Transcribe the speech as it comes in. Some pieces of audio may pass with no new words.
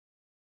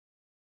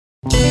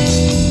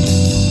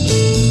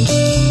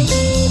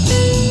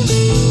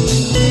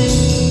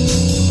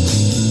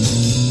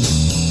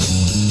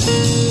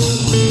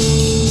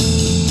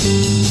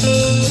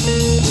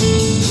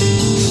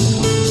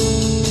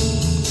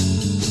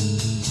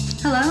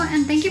Hello,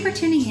 and thank you for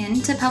tuning in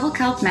to Public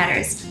Health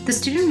Matters, the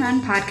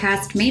student-run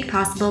podcast made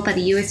possible by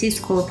the USC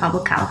School of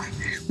Public Health,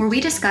 where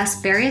we discuss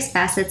various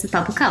facets of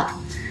public health.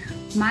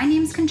 My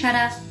name is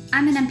Conchetta.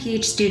 I'm an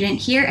MPH student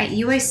here at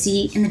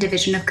USC in the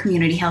Division of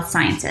Community Health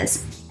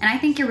Sciences, and I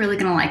think you're really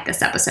going to like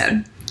this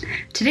episode.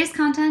 Today's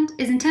content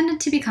is intended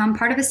to become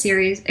part of a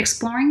series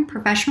exploring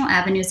professional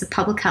avenues of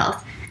public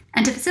health,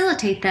 and to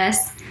facilitate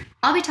this,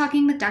 I'll be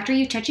talking with Dr.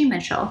 Uchechi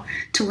Mitchell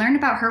to learn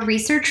about her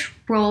research,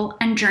 role,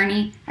 and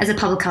journey as a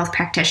public health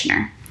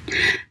practitioner.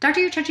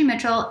 Dr. Uchechi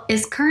Mitchell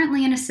is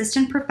currently an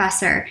assistant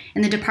professor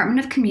in the Department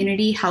of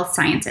Community Health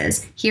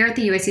Sciences here at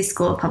the USC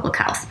School of Public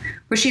Health,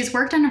 where she has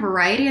worked on a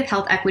variety of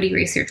health equity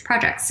research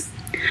projects.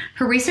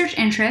 Her research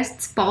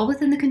interests fall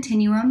within the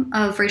continuum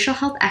of racial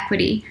health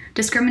equity,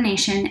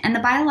 discrimination, and the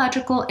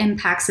biological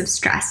impacts of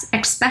stress,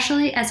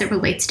 especially as it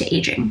relates to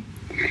aging.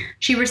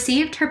 She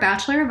received her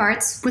Bachelor of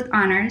Arts with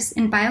honors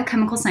in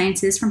biochemical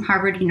sciences from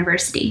Harvard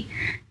University.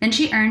 Then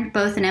she earned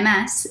both an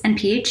MS and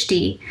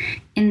PhD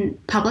in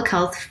public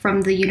health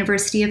from the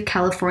University of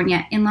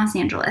California in Los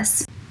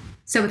Angeles.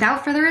 So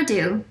without further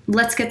ado,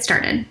 let's get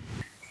started.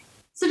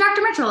 So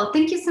Dr. Mitchell,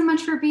 thank you so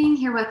much for being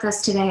here with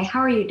us today. How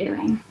are you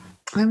doing?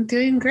 I'm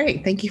doing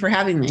great. Thank you for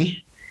having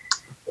me.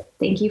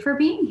 Thank you for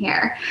being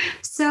here.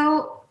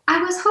 So I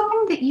was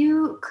hoping that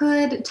you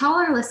could tell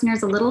our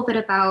listeners a little bit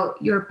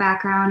about your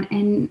background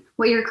and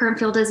what your current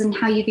field is and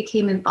how you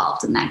became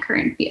involved in that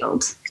current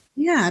field.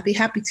 Yeah, I'd be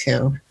happy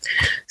to.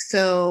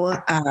 So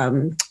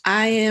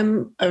I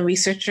am a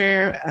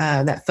researcher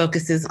that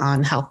focuses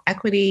on health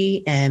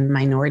equity and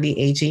minority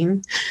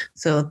aging.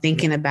 So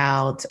thinking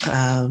about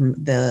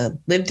the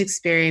lived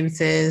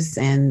experiences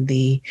and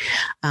the,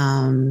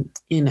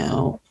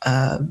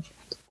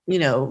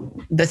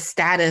 the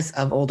status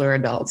of older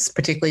adults,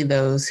 particularly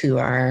those who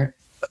are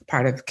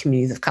part of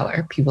communities of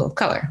color, people of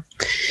color.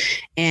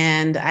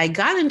 And I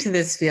got into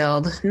this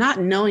field not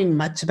knowing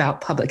much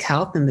about public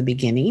health in the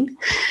beginning.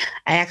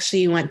 I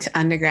actually went to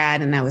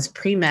undergrad and I was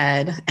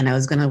pre-med and I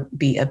was going to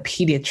be a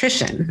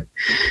pediatrician.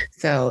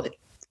 So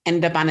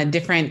ended up on a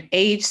different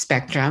age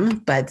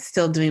spectrum, but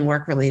still doing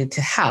work related to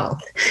health.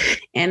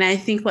 And I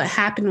think what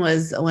happened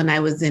was when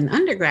I was in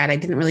undergrad, I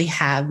didn't really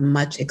have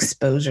much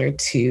exposure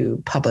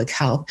to public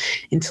health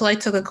until I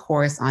took a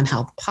course on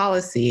health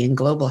policy and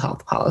global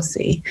health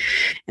policy.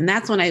 And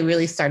that's when I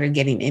really started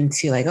getting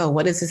into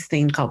what is this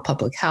thing called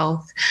public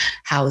health?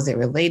 How is it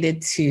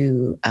related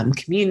to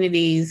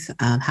communities?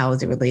 How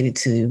is it related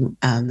to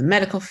the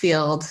medical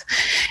field?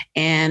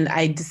 And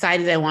I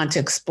decided I wanted to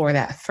explore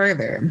that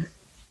further.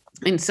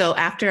 And so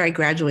after I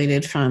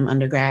graduated from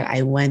undergrad,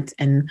 I went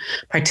and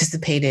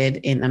participated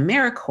in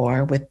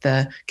AmeriCorps with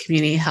the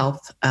Community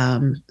Health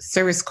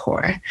Service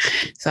Corps.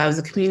 So I was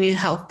a community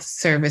health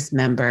service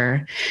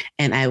member,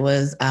 and I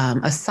was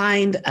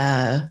assigned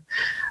a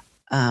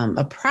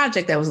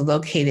project that was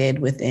located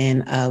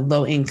within a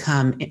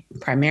low-income,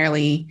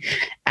 primarily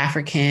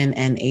African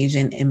and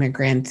Asian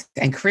immigrant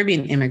and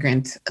Caribbean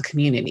immigrant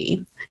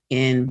community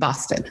in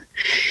Boston.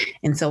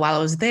 And so while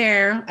I was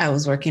there, I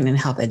was working in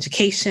health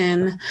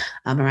education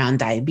around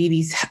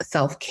diabetes,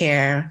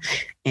 self-care,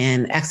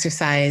 and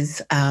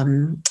exercise,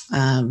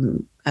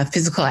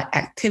 physical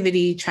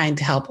activity, trying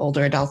to help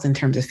older adults in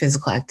terms of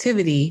physical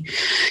activity.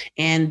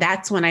 And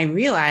that's when I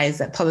realized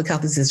that public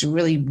health is this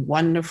really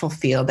wonderful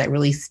field that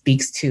really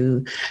speaks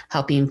to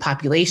helping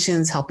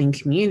populations, helping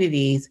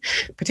communities,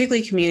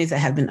 particularly communities that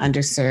have been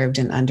underserved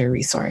and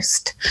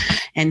under-resourced.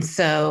 And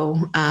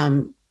so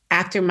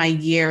after my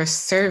year of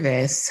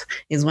service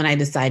is when I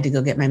decided to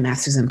go get my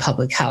master's in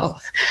public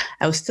health.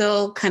 I was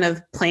still kind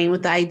of playing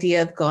with the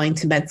idea of going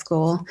to med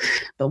school,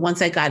 but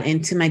once I got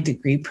into my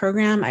degree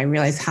program, I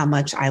realized how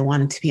much I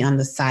wanted to be on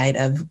the side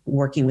of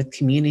working with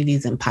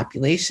communities and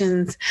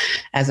populations,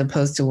 as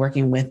opposed to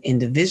working with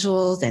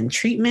individuals and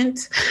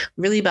treatment,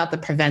 really about the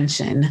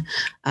prevention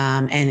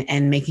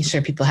and making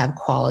sure people have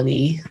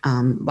quality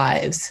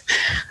lives.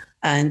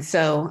 And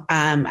so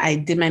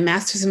I did my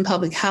master's in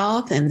public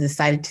health and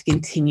decided to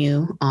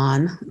continue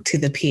on to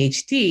the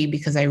PhD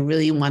because I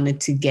really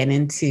wanted to get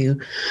into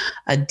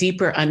a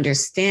deeper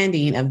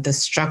understanding of the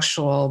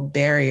structural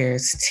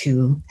barriers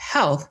to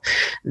health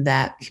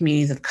that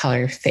communities of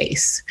color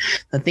face.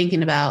 So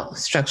thinking about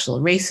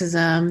structural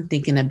racism,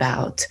 thinking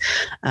about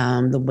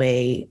the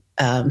way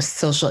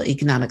social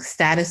economic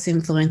status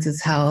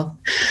influences health,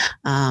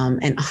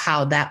 and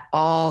how that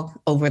all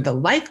over the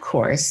life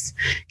course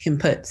can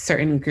put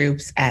certain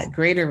groups at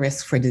greater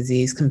risk for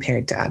disease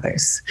compared to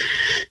others.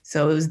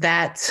 So it was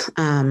that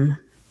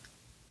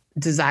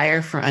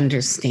desire for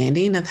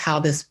understanding of how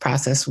this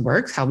process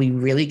works, how we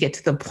really get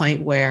to the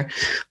point where,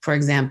 for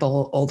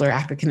example, older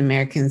African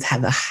Americans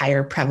have a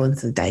higher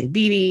prevalence of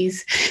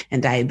diabetes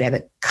and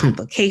diabetic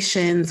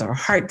complications or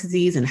heart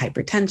disease and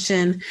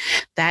hypertension.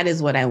 That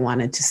is what I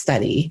wanted to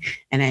study.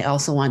 And I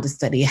also wanted to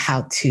study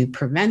how to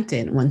prevent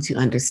it once you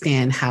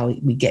understand how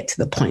we get to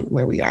the point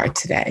where we are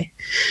today.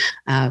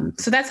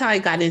 So that's how I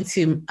got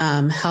into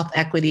health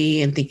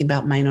equity and thinking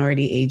about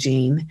minority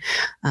aging.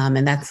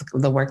 And that's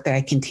the work that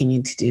I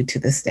continue to do to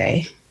this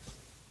day.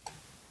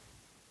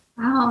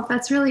 Wow,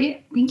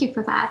 thank you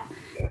for that.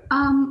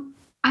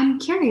 I'm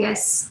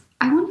curious.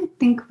 I want to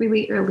think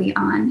really early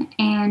on,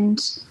 and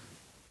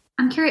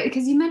I'm curious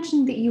because you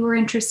mentioned that you were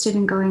interested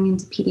in going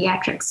into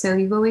pediatrics. So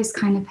you've always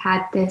kind of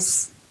had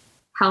this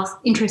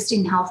interest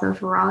in health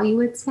overall, you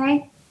would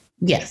say?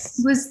 Yes.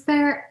 Was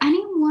there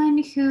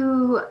anyone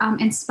who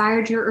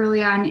inspired you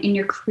early on in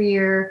your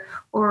career,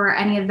 or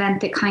any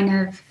event that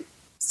kind of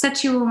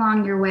set you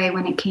along your way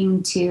when it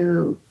came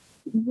to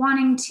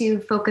wanting to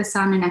focus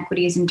on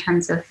inequities in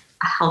terms of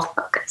a health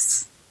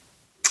focus?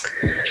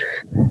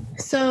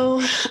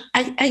 So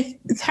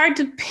it's hard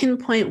to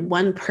pinpoint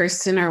one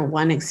person or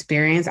one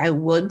experience. I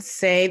would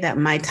say that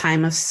my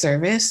time of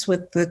service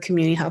with the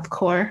Community Health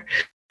Corps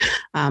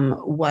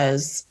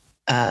was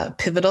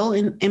pivotal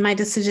in my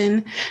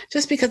decision,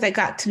 just because I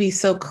got to be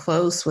so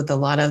close with a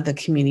lot of the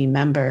community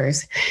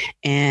members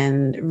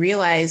and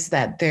realized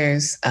that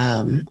there's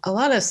a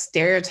lot of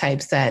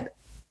stereotypes that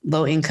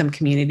low-income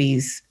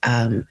communities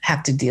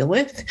have to deal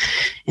with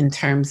in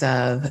terms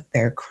of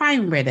they're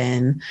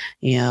crime-ridden,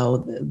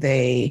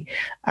 they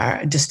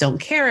just don't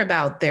care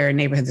about their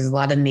neighborhoods. There's a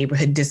lot of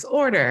neighborhood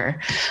disorder,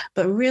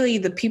 but really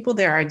the people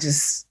there are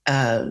just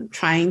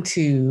trying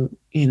to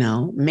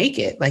make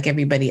it like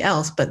everybody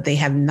else, but they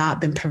have not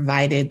been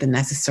provided the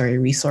necessary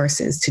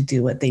resources to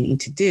do what they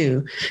need to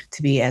do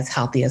to be as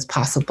healthy as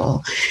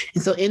possible.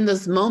 And so in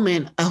this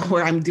moment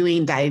where I'm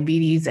doing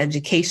diabetes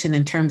education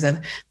in terms of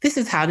this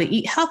is how to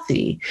eat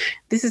healthy,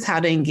 this is how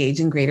to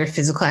engage in greater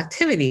physical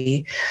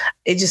activity,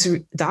 it just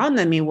dawned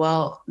on me,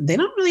 well, they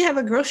don't really have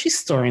a grocery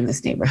store in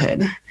this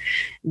neighborhood.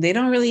 They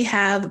don't really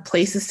have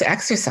places to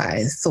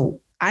exercise. So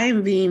I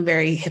am being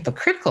very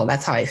hypocritical.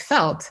 That's how I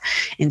felt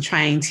in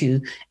trying to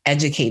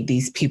educate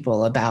these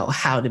people about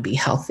how to be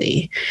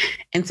healthy.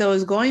 And so it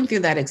was going through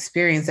that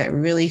experience that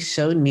really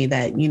showed me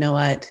that,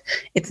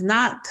 it's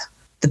not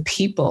the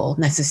people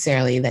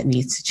necessarily that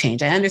needs to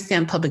change. I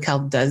understand public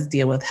health does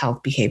deal with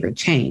health behavior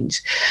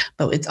change,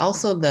 but it's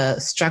also the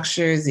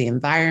structures, the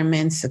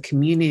environments, the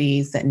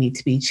communities that need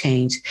to be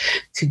changed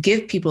to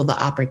give people the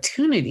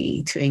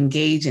opportunity to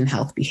engage in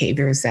health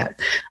behaviors that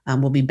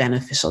will be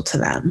beneficial to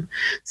them.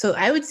 So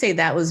I would say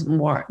that was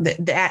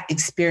that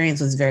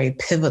experience was very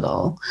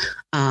pivotal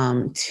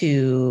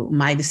to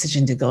my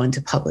decision to go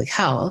into public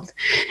health.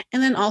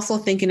 And then also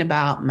thinking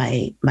about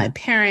my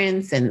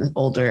parents and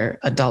older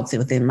adults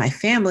within my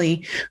family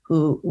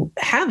who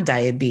have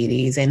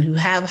diabetes and who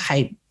have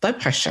high blood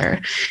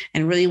pressure,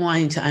 and really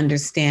wanting to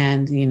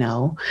understand,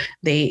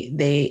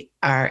 they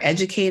are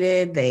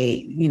educated,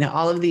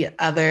 all of the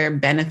other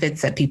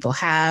benefits that people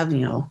have,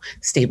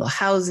 stable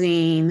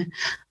housing,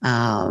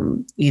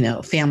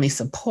 family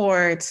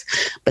support,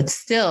 but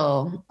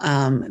still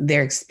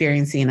they're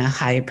experiencing a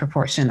high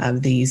proportion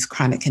of these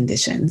chronic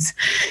conditions.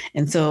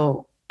 And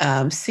so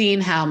seeing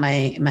how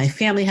my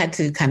family had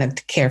to kind of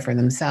care for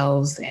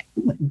themselves,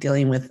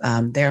 dealing with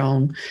their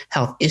own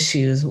health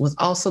issues, was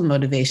also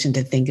motivation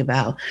to think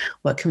about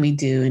what can we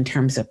do in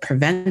terms of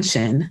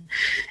prevention,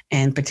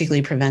 and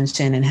particularly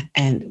prevention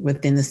and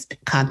within this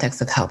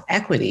context of health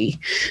equity,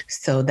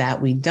 so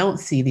that we don't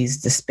see these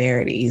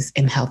disparities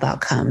in health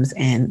outcomes,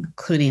 and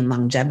including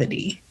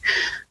longevity.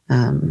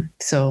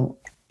 So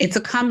it's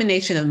a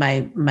combination of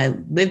my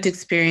lived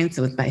experience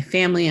with my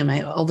family and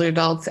my older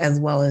adults, as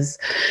well as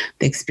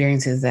the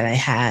experiences that I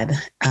had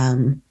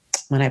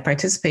when I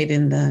participated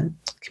in the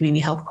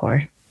Community Health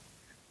Corps.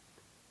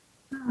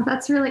 Oh,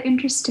 that's really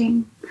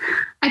interesting.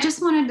 I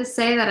just wanted to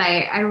say that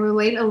I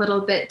relate a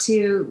little bit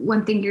to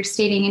one thing you're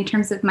stating in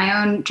terms of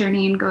my own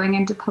journey in going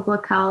into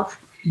public health.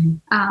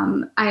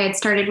 Mm-hmm. I had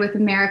started with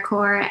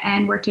AmeriCorps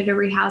and worked at a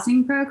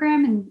rehousing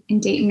program in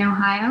Dayton,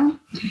 Ohio.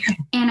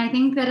 And I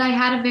think that I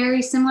had a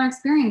very similar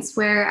experience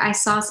where I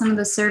saw some of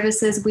the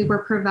services we were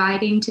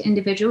providing to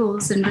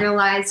individuals and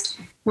realized,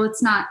 well,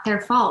 it's not their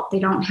fault. They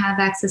don't have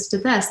access to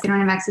this. They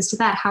don't have access to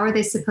that. How are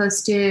they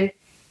supposed to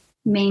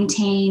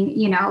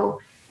maintain,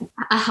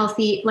 a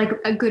healthy, like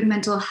a good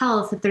mental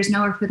health if there's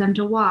nowhere for them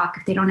to walk,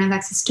 if they don't have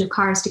access to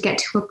cars to get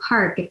to a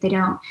park, if they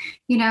don't,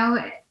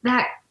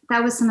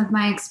 that was some of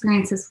my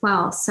experience as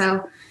well.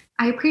 So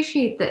I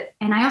appreciate that.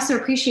 And I also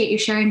appreciate you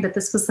sharing that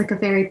this was like a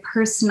very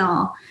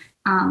personal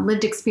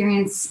lived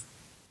experience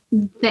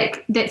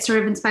that sort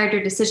of inspired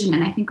your decision.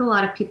 And I think a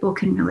lot of people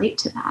can relate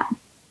to that.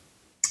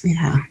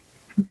 Yeah.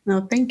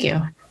 No, thank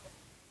you.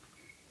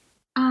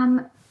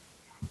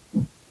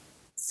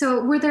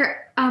 So were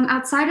there,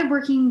 outside of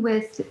working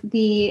with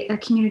the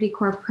Community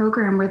Corps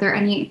program, were there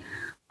any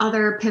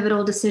other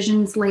pivotal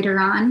decisions later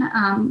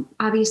on?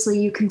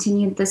 Obviously, you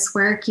continued this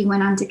work. You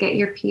went on to get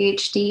your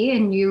PhD,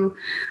 and you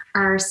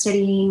are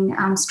studying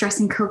stress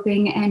and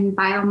coping and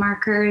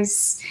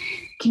biomarkers.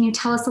 Can you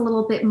tell us a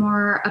little bit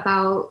more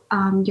about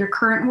your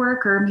current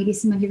work, or maybe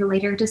some of your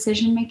later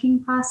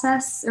decision-making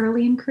process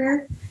early in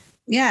career?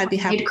 Yeah, I'd be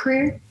happy.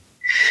 Mid-career?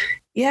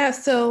 Yeah.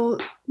 So,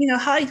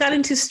 how I got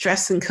into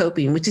stress and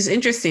coping, which is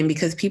interesting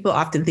because people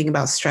often think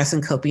about stress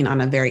and coping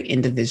on a very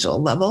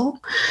individual level.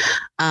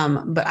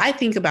 But I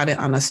think about it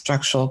on a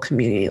structural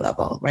community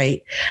level,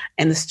 right?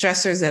 And the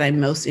stressors that I'm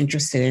most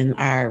interested in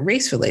are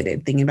race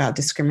related, thinking about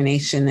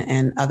discrimination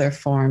and other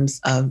forms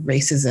of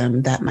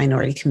racism that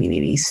minority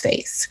communities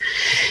face.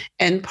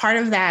 And part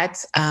of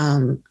that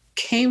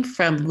came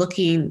from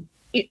looking,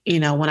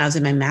 when I was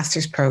in my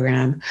master's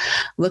program,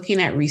 looking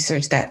at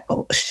research that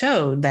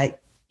showed that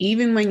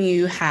even when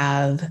you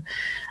have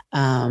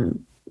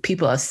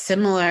people of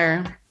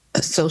similar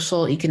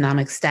social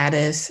economic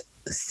status,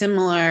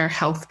 similar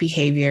health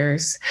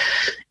behaviors,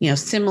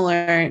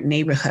 similar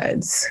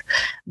neighborhoods,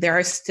 there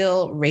are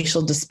still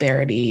racial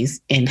disparities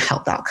in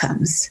health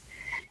outcomes.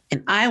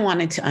 And I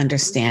wanted to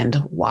understand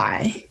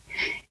why.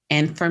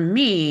 And for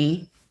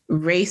me,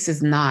 race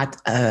is not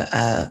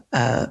a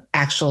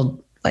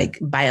actual like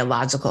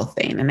biological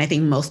thing. And I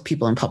think most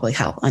people in public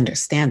health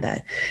understand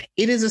that.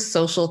 It is a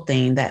social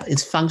thing that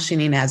is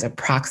functioning as a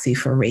proxy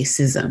for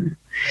racism.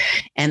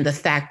 And the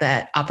fact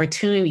that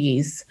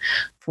opportunities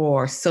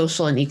for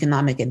social and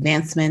economic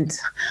advancement,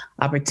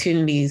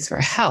 opportunities for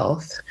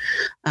health,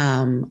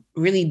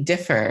 really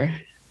differ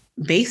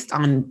based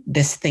on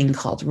this thing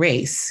called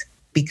race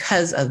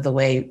because of the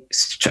way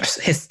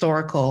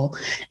historical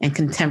and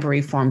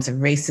contemporary forms of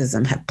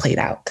racism have played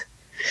out.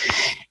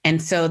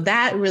 And so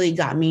that really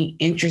got me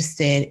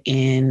interested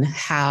in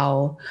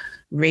how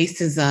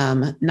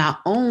racism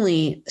not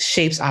only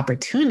shapes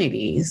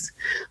opportunities,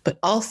 but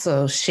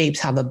also shapes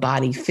how the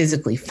body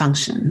physically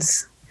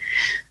functions.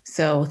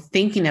 So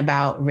thinking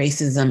about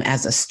racism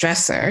as a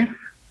stressor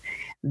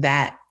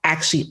that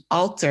actually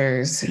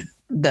alters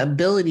the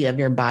ability of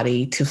your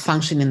body to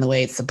function in the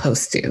way it's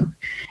supposed to.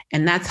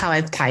 And that's how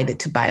I've tied it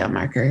to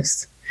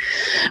biomarkers.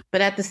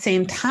 But at the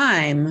same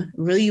time,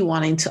 really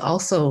wanting to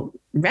also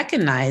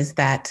recognize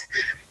that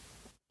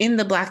in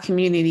the Black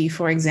community,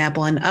 for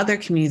example, and other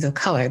communities of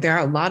color, there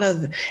are a lot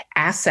of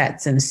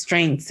assets and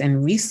strengths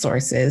and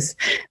resources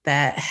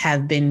that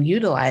have been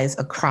utilized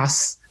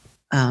across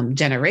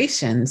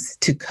generations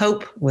to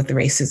cope with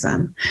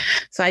racism.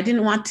 So I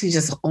didn't want to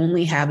just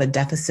only have a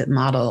deficit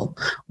model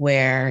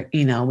where,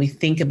 we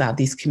think about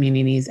these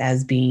communities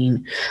as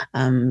being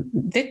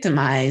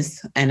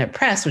victimized and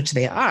oppressed, which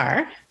they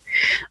are,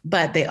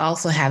 but they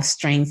also have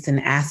strengths and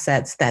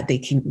assets that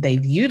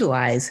they've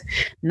utilized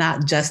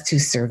not just to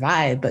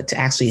survive, but to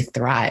actually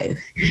thrive.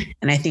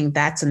 And I think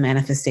that's a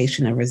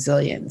manifestation of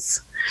resilience.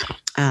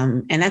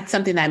 And that's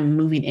something that I'm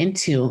moving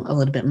into a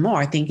little bit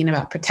more, thinking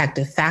about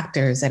protective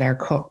factors that are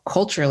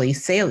culturally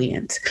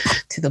salient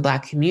to the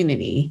Black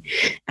community,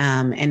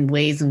 and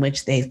ways in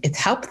which it's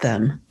helped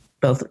them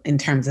both in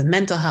terms of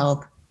mental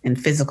health and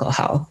physical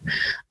health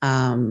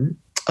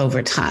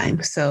over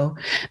time. So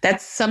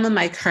that's some of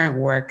my current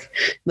work,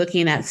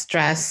 looking at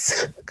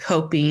stress,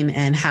 coping,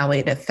 and how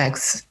it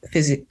affects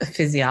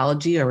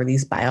physiology or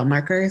these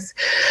biomarkers,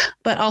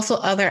 but also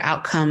other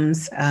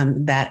outcomes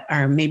that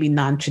are maybe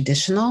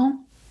non-traditional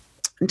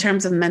in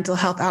terms of mental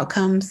health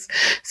outcomes.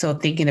 So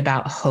thinking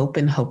about hope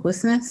and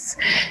hopelessness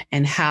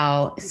and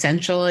how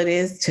essential it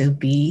is to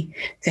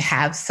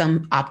have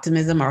some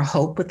optimism or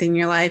hope within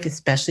your life,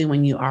 especially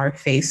when you are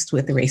faced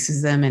with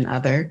racism and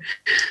other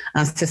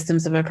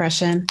systems of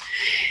oppression.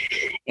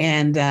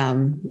 And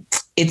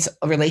it's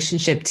a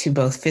relationship to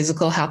both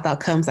physical health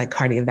outcomes like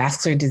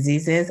cardiovascular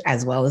diseases,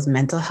 as well as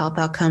mental health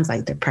outcomes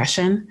like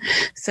depression.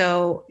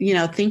 So,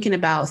 thinking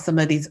about some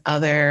of these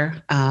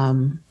other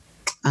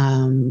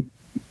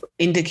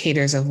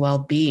indicators of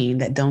well-being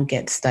that don't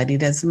get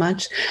studied as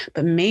much,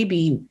 but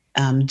maybe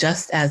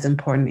just as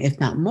important, if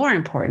not more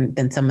important,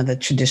 than some of the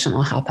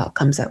traditional health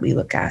outcomes that we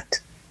look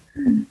at.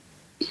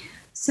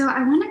 So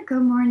I want to go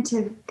more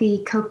into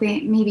the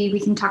coping. Maybe we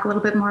can talk a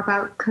little bit more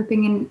about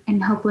coping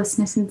and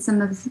hopelessness and some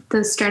of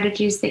those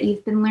strategies that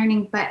you've been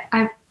learning. But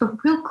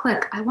real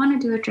quick, I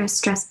wanted to address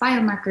stress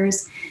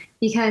biomarkers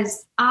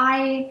because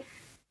I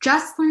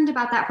just learned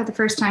about that for the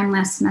first time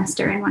last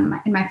semester in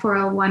my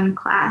 401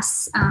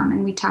 class.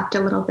 And we talked a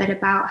little bit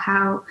about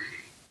how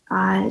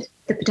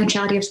the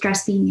potentiality of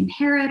stress being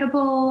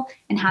inheritable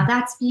and how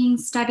that's being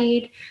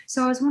studied.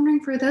 So I was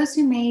wondering, for those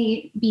who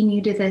may be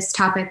new to this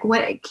topic,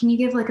 can you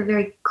give like a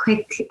very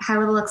quick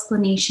high-level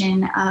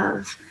explanation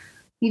of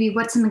maybe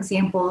what some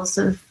examples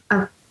of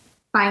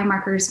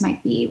biomarkers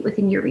might be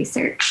within your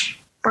research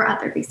or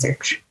other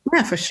research?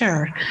 Yeah, for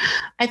sure.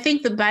 I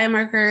think the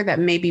biomarker that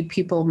maybe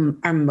people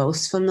are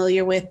most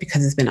familiar with,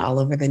 because it's been all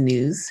over the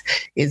news,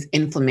 is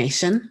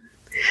inflammation.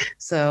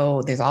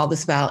 So there's all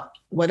this about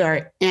what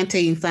are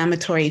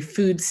anti-inflammatory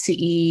foods to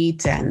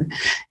eat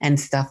and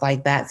stuff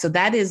like that. So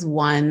that is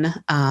one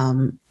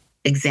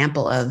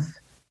example of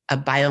a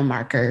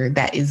biomarker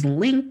that is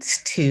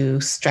linked to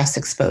stress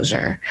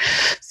exposure.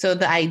 So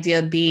the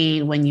idea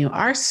being, when you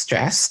are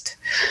stressed,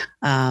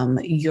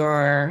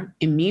 your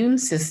immune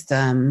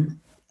system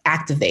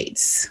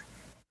activates.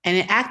 And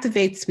it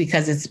activates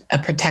because it's a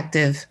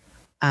protective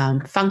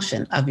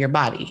function of your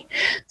body.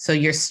 So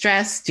you're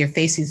stressed, you're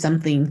facing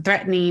something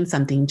threatening,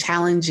 something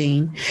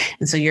challenging.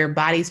 And so your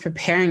body's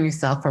preparing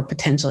yourself for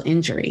potential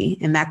injury.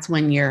 And that's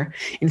when your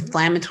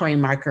inflammatory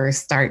markers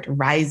start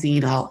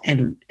rising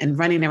and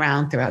running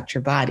around throughout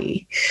your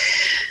body.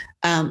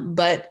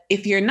 But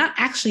if you're not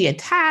actually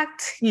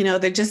attacked,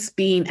 they're just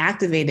being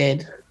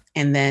activated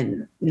and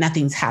then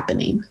nothing's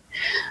happening.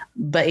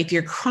 But if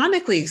you're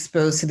chronically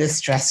exposed to this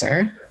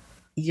stressor,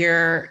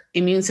 your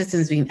immune system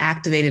is being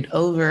activated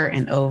over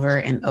and over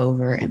and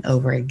over and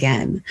over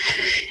again.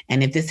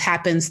 And if this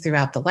happens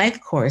throughout the life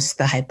course,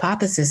 the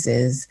hypothesis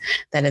is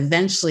that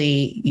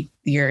eventually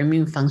your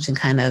immune function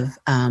kind of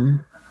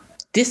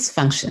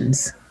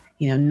dysfunctions,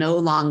 no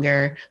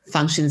longer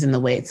functions in the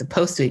way it's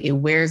supposed to. It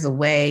wears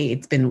away.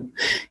 It's been,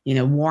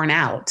 worn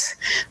out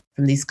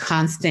from these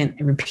constant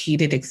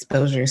repeated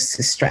exposures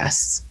to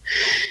stress.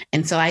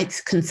 And so I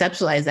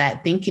conceptualize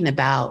that thinking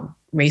about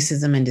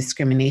racism and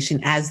discrimination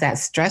as that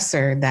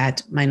stressor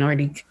that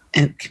minority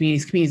and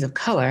communities of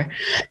color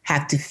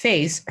have to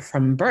face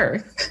from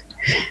birth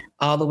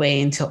all the way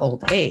into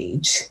old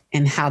age,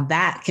 and how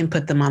that can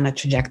put them on a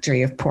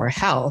trajectory of poor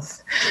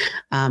health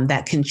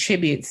that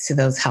contributes to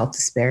those health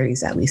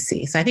disparities that we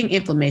see. So I think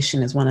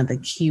inflammation is one of the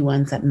key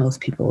ones that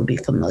most people will be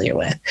familiar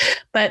with.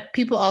 But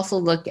people also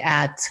look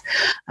at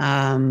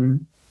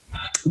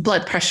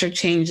blood pressure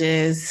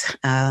changes.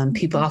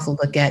 People also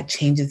look at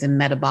changes in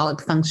metabolic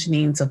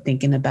functioning. So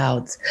thinking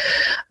about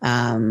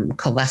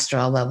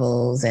cholesterol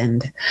levels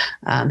and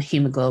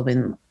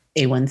hemoglobin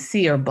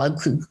A1C or blood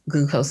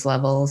glucose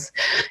levels,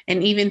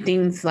 and even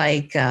things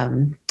like,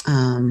 I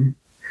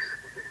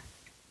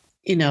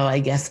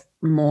guess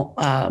more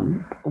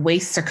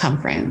waist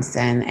circumference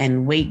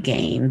and weight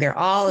gain. They're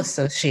all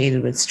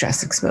associated with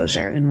stress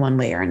exposure in one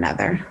way or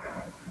another.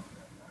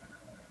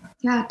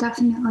 Yeah,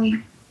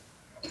 definitely.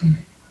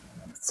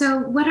 So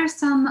what are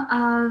some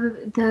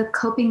of the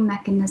coping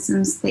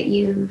mechanisms that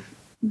you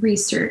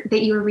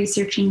were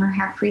researching or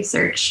have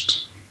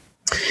researched?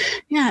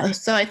 Yeah,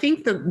 so I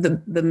think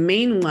the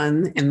main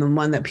one, and the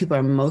one that people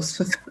are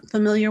most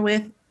familiar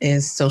with,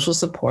 is social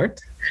support,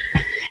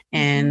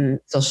 and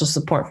social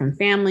support from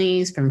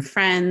families, from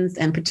friends,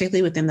 and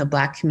particularly within the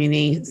Black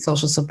community,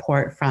 social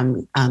support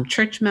from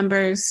church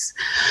members,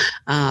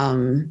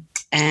 and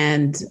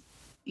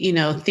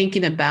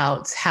thinking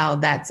about how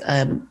that's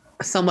a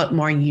somewhat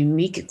more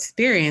unique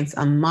experience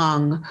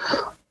among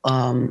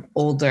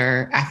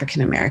older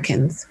African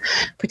Americans,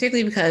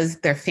 particularly because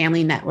their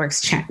family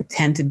networks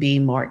tend to be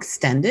more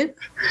extended.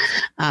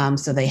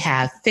 So they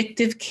have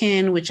fictive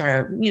kin, which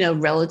are,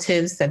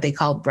 relatives that they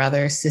call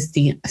brother,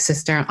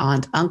 sister,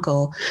 aunt,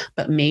 uncle,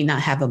 but may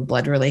not have a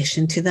blood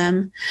relation to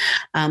them.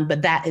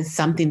 But that is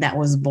something that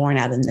was born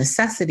out of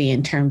necessity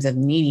in terms of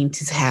needing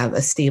to have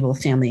a stable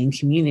family and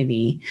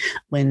community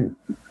when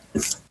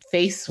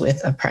faced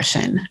with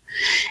oppression.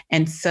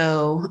 And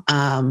so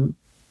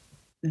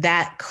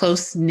that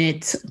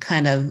close-knit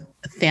kind of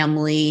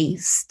family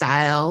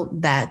style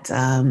that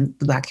the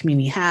Black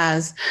community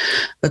has,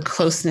 the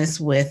closeness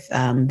with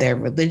their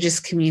religious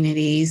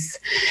communities,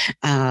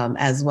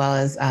 as well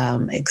as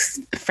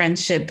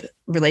friendship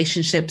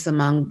relationships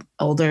among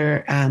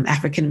older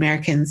African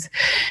Americans,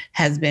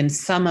 has been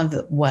some of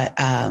what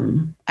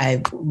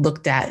I've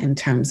looked at in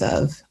terms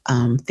of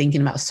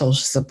thinking about social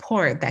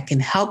support that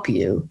can help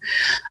you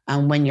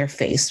when you're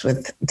faced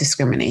with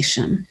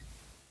discrimination.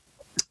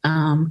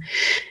 And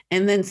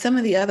then some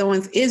of the other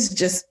ones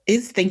is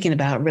thinking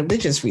about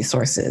religious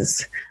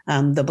resources.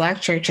 The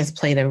Black church has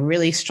played a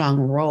really strong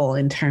role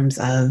in terms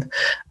of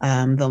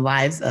the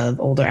lives of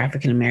older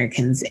African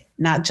Americans,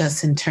 not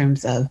just in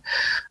terms of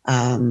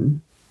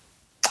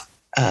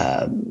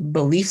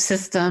belief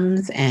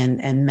systems and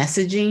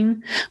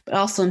messaging, but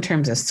also in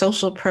terms of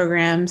social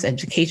programs,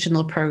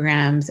 educational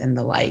programs, and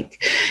the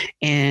like.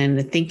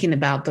 And thinking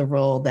about the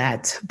role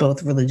that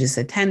both religious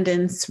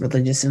attendance,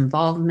 religious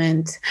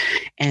involvement,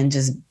 and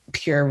just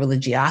pure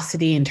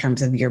religiosity in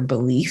terms of your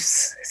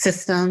beliefs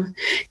system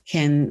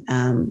can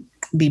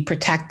be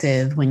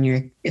protective when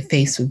you're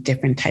faced with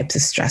different types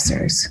of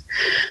stressors.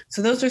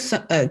 So those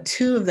are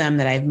two of them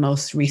that I've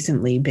most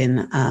recently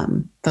been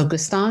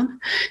focused on,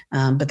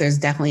 but there's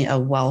definitely a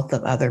wealth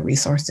of other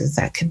resources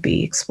that could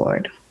be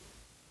explored.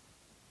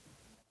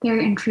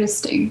 Very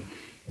interesting.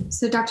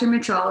 So Dr.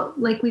 Mitchell,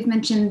 like we've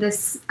mentioned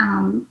this,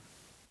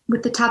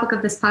 with the topic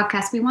of this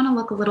podcast, we want to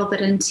look a little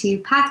bit into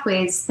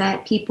pathways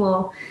that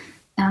people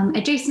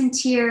adjacent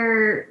to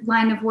your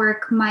line of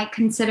work might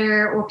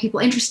consider, or people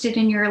interested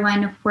in your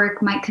line of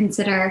work might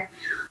consider.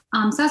 So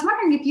I was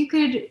wondering if you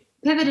could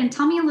pivot and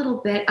tell me a little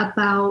bit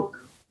about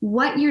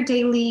what your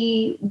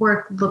daily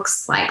work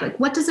looks like. Like,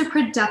 what does a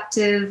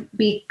productive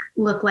week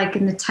look like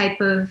in the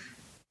type of,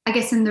 I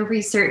guess, in the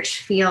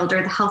research field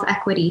or the health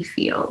equity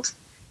field?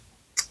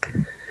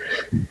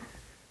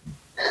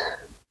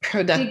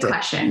 Productive. Big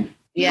question.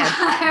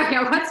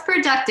 Yeah. What's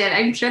productive?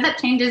 I'm sure that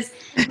changes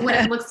what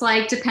it looks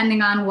like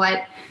depending on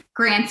what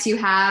grants you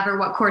have or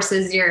what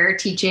courses you're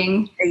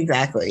teaching.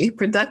 Exactly.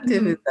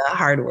 Productive is a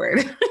hard word.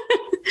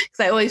 Because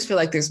I always feel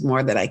like there's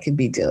more that I could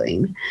be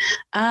doing.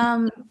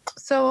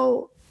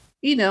 So,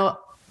 you know,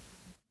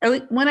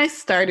 when I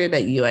started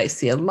at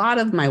UIC, a lot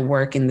of my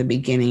work in the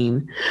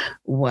beginning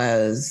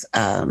was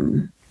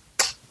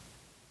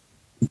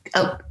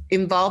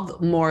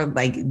involved more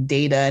like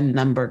data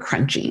number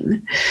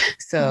crunching.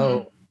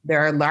 So there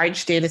are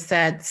large data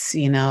sets,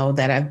 you know,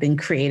 that have been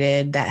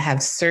created that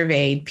have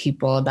surveyed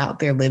people about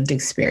their lived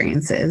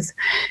experiences.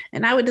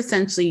 And I would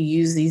essentially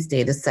use these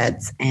data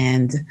sets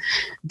and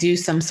do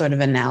some sort of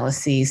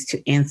analyses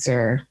to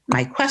answer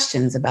my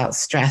questions about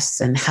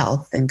stress and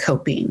health and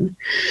coping.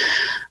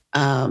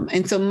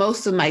 And so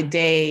most of my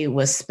day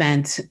was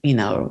spent, you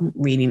know,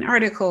 reading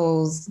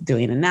articles,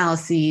 doing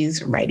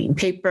analyses, writing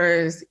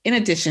papers, in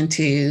addition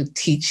to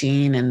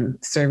teaching and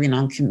serving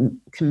on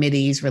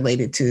committees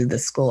related to the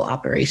school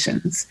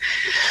operations.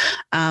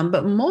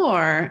 But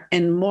more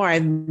and more,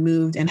 I've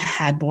moved and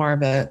had more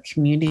of a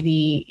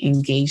community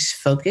engaged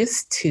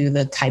focus to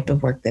the type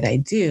of work that I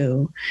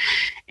do.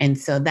 And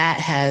so that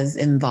has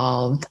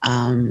involved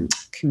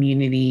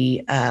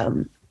community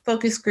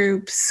focus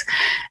groups.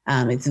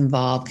 It's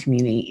involved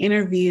community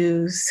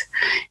interviews,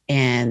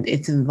 and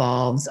it's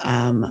involved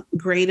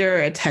greater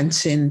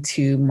attention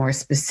to more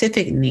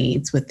specific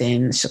needs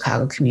within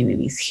Chicago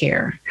communities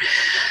here.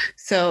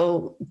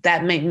 So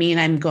that might mean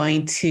I'm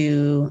going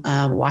to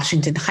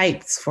Washington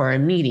Heights for a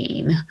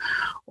meeting,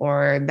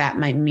 or that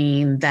might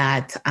mean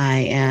that I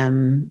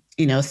am,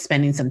 you know,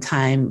 spending some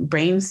time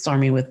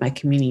brainstorming with my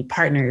community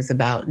partners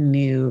about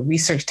new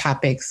research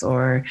topics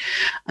or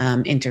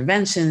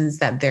interventions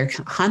that they're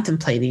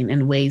contemplating,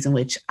 and ways in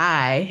which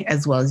I,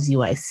 as well as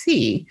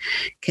UIC,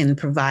 can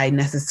provide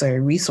necessary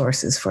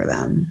resources for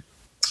them.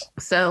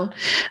 So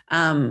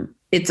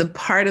it's a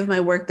part of my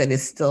work that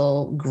is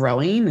still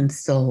growing and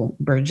still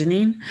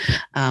burgeoning,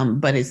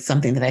 but it's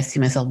something that I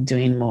see myself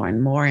doing more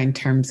and more in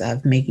terms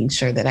of making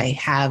sure that I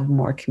have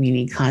more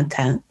community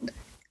content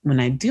when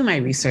I do my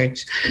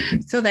research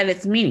so that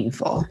it's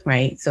meaningful,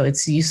 right? So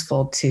it's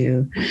useful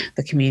to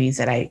the communities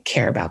that I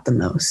care about the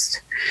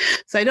most.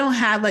 So I don't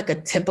have like a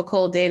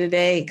typical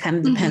day-to-day. It kind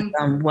of depends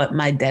on what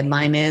my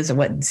deadline is or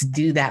what's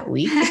due that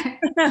week.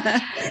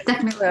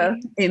 Definitely. So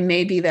it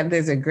may be that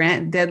there's a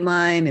grant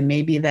deadline. It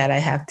may be that I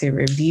have to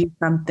review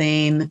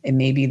something. It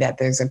may be that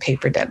there's a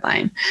paper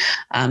deadline.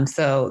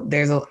 So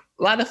there's a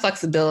lot of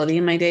flexibility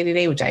in my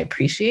day-to-day, which I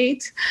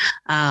appreciate.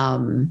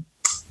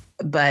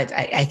 But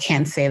I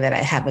can't say that I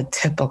have a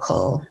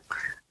typical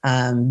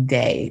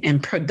day.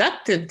 And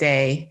productive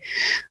day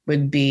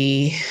would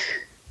be,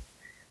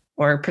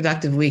 or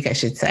productive week, I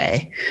should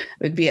say,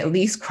 would be at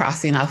least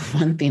crossing off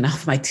one thing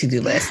off my to-do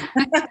list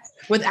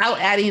without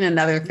adding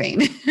another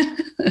thing.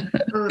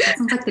 Oh, that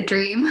sounds like the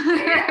dream.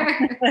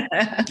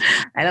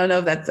 I don't know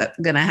if that's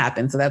going to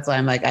happen. So that's why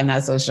I'm like, I'm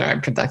not so sure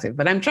I'm productive,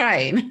 but I'm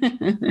trying.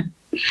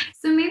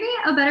 So maybe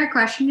a better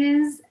question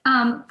is,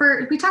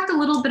 we talked a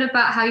little bit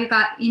about how you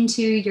got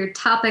into your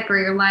topic or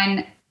your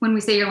line. When we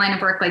say your line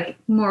of work, like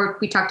more,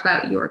 we talked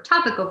about your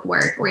topic of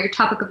work or your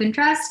topic of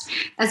interest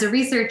as a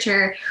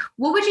researcher.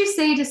 What would you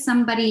say to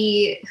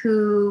somebody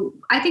who,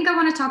 I think I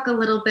want to talk a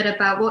little bit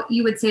about what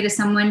you would say to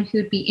someone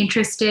who'd be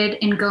interested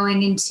in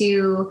going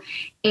into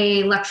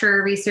a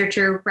lecturer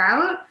researcher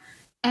route.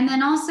 And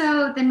then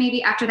also, then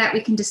maybe after that,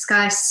 we can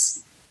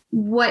discuss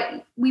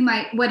what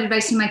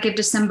advice you might give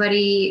to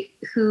somebody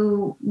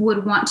who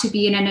would want to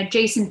be in an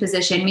adjacent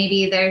position.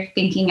 Maybe they're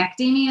thinking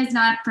academia is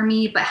not for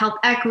me, but health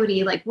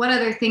equity, like what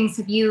other things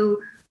who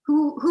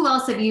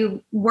else have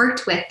you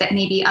worked with that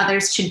maybe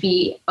others should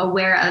be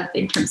aware of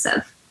in terms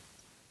of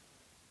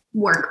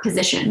work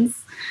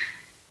positions?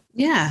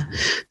 Yeah.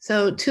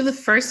 So to the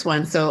first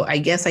one, so I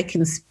guess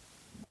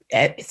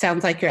it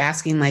sounds like you're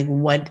asking like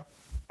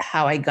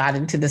how I got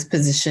into this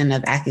position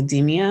of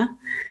academia.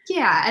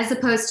 Yeah, as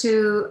opposed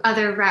to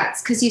other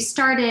routes, because you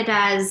started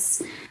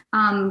as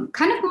kind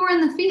of more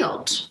in the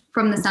field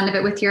from the sound of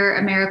it with your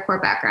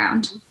AmeriCorps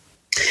background.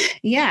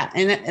 Yeah,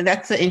 and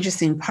that's the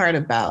interesting part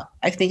about,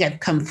 I think I've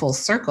come full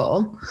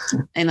circle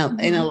in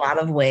a lot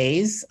of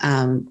ways,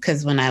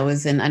 because when I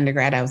was in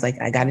undergrad, I was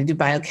like, I got to do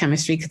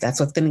biochemistry because that's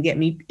what's going to get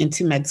me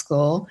into med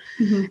school.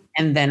 Mm-hmm.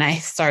 And then I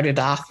started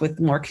off with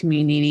more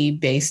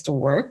community-based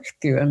work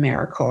through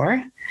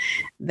AmeriCorps.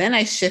 Then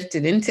I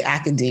shifted into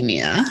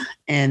academia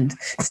and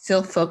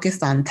still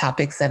focused on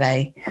topics that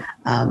I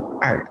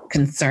are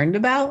concerned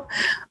about.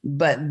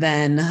 But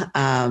then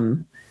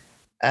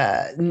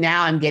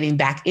now I'm getting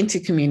back into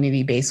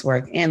community-based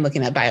work and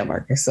looking at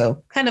biomarkers.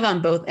 So kind of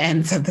on both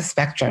ends of the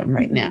spectrum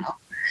right now.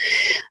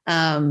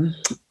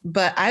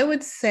 But I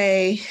would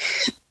say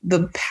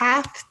the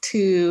path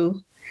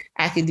to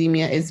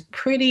academia is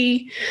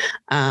pretty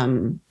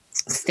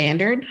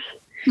standard.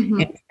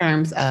 Mm-hmm. In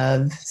terms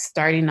of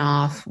starting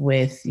off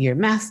with your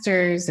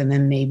master's and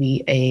then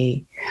maybe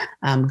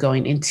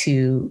going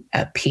into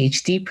a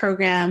PhD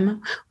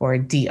program or a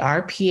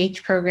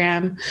DRPH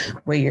program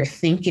where you're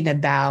thinking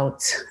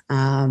about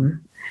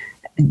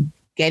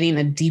getting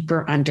a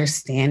deeper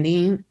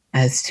understanding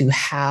as to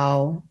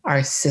how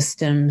our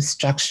system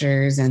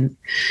structures and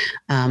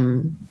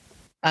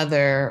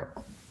other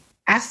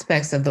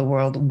aspects of the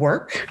world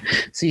work.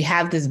 So you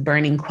have this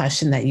burning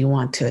question that you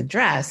want to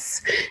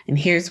address. And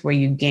here's where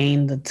you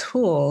gain the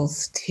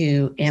tools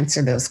to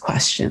answer those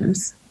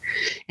questions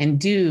and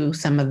do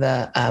some of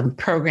the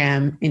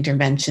program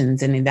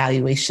interventions and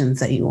evaluations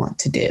that you want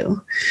to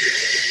do.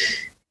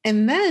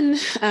 And then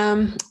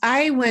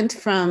I went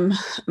from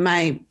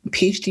my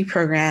PhD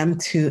program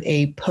to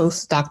a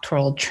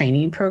postdoctoral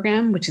training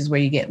program, which is where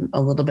you get a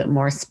little bit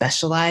more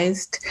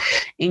specialized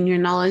in your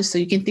knowledge. So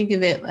you can think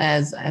of it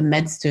as a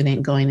med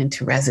student going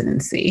into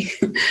residency.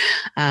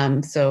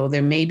 So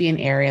there may be an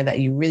area that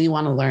you really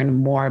want to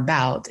learn more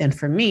about. And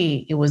for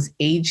me, it was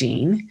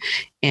aging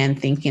and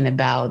thinking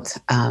about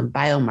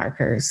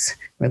biomarkers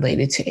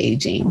related to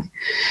aging.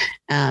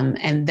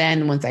 And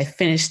then once I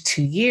finished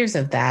 2 years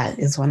of that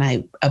is when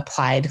I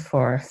applied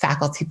for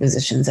faculty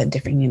positions at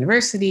different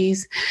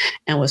universities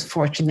and was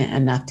fortunate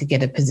enough to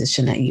get a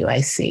position at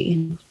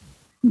UIC.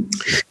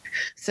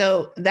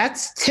 So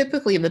that's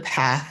typically the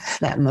path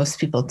that most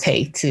people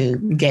take to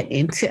get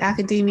into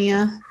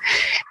academia.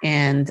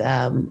 And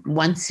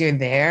once you're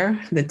there,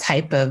 the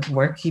type of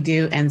work you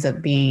do ends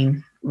up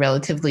being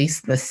relatively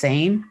the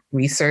same: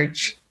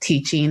 research,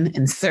 teaching,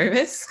 and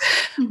service.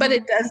 Mm-hmm. But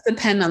it does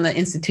depend on the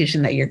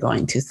institution that you're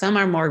going to. Some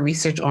are more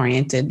research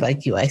oriented, like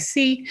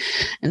UIC,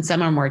 and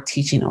some are more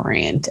teaching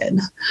oriented.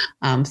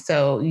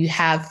 So you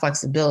have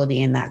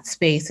flexibility in that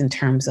space in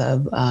terms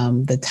of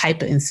the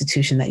type of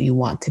institution that you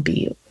want to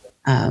be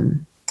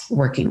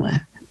working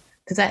with.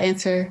 Does that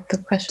answer the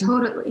question?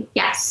 Totally.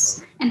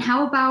 Yes. And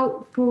how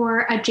about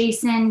for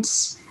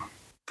adjacent,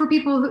 for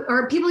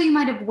people you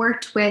might have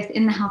worked with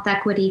in the health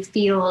equity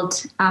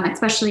field,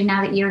 especially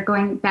now that you're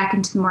going back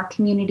into the more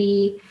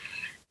community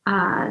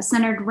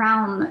centered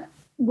realm,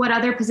 what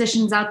other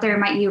positions out there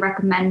might you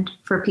recommend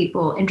for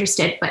people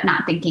interested but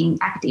not thinking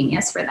academia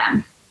is for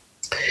them?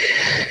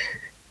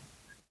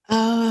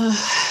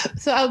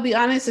 So I'll be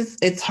honest,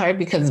 it's hard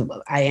because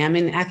I am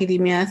in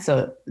academia.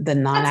 So the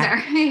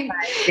non-academic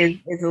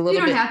is a little bit.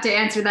 You don't have to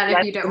answer that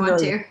if you don't want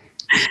to.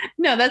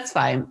 No, that's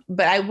fine.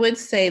 But I would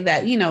say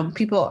that,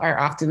 people are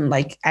often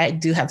like, I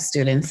do have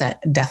students that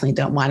definitely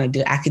don't want to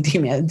do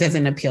academia. It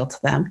doesn't appeal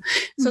to them.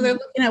 So they're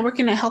looking at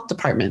working at health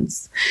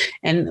departments.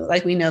 And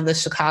like we know, the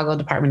Chicago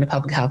Department of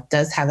Public Health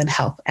does have a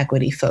health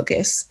equity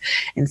focus.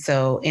 And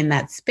so in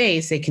that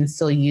space, they can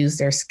still use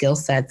their skill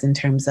sets in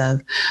terms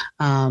of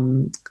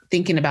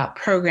thinking about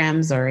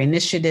programs or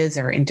initiatives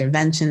or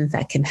interventions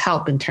that can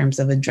help in terms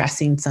of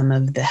addressing some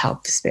of the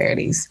health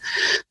disparities.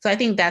 So I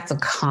think that's a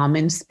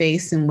common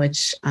space in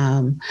which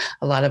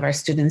a lot of our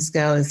students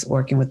go, is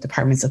working with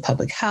departments of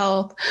public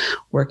health,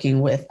 working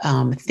with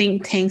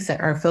think tanks that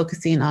are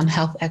focusing on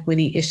health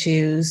equity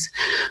issues,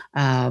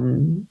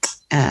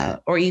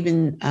 or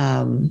even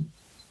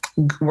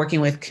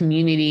working with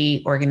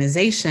community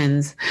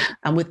organizations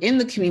within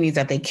the communities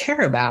that they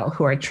care about,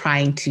 who are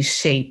trying to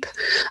shape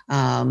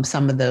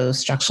some of those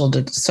structural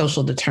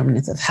social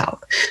determinants of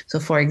health.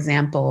 So for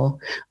example,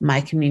 my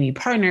community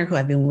partner, who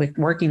I've been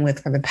working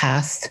with for the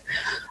past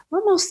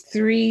almost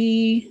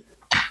 3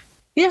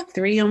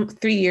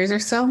 years or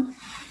so,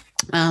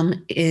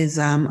 is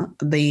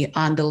the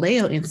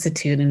Andaleo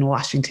Institute in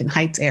Washington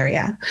Heights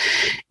area.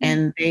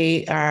 And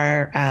they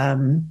are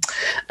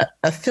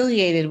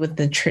affiliated with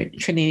the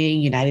Trinity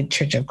United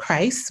Church of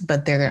Christ,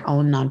 but they're their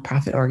own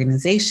nonprofit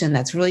organization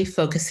that's really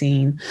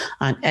focusing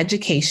on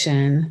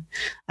education,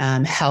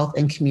 health,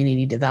 and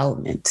community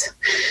development.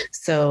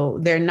 So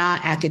they're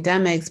not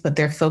academics, but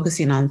they're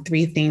focusing on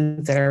 3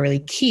 things that are really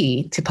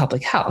key to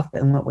public health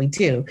and what we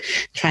do,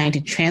 trying to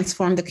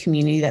transform the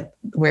community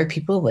where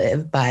people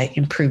live by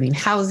improving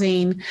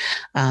housing,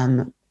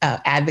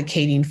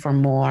 advocating for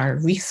more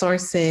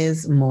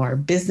resources, more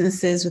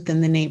businesses within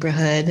the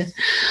neighborhood.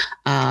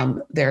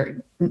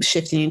 They're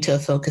shifting into a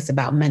focus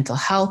about mental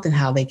health and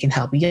how they can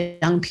help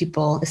young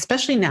people,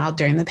 especially now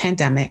during the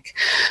pandemic,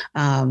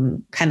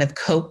 kind of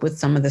cope with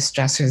some of the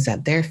stressors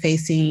that they're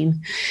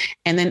facing.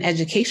 And then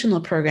educational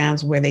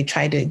programs where they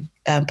try to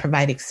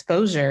provide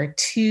exposure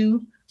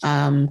to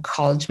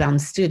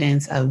college-bound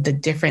students of the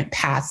different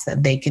paths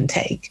that they can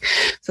take.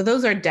 So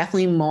those are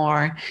definitely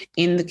more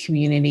in the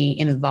community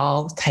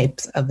involved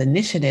types of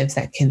initiatives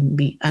that can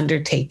be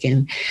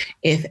undertaken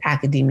if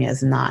academia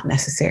is not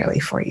necessarily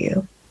for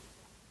you.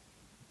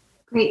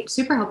 Great,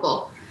 super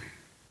helpful.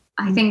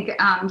 I think,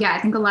 I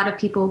think a lot of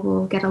people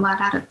will get a lot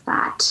out of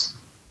that.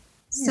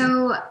 Yeah.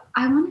 So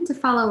I wanted to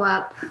follow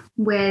up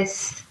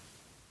with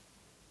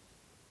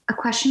a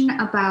question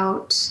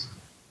about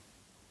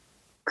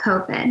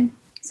COVID.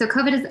 So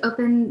COVID has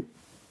opened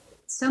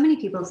so many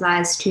people's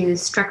lives to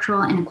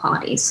structural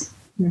inequalities.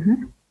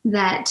 Mm-hmm.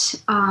 That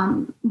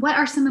what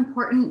are some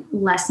important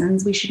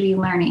lessons we should be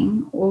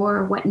learning,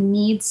 or what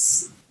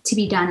needs to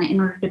be done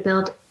in order to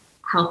build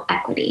health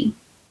equity?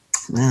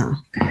 Wow,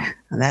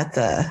 that's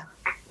a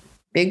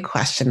big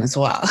question as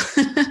well.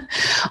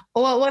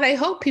 Well, what I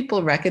hope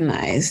people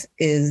recognize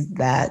is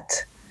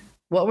that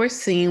what we're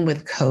seeing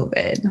with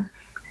COVID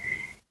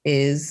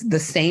is the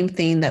same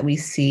thing that we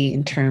see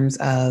in terms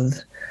of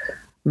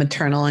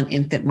maternal and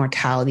infant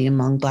mortality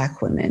among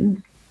Black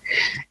women.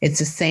 It's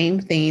the same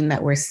thing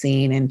that we're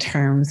seeing in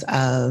terms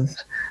of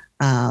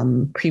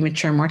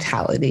premature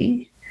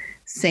mortality.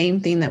 Same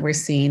thing that we're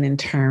seeing in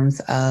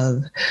terms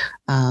of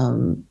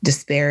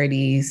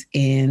disparities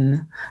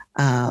in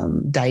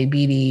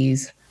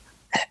diabetes,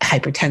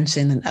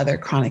 hypertension, and other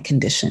chronic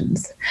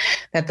conditions.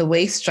 That the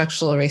way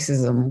structural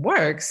racism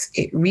works,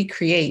 it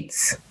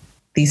recreates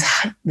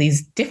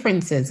these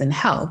differences in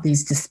health,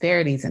 these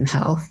disparities in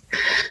health,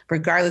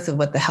 regardless of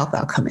what the health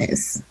outcome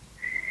is.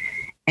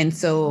 And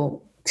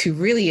so to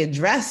really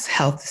address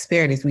health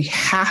disparities, we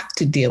have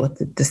to deal with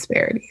the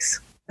disparities.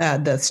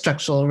 The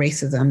structural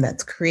racism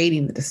that's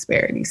creating the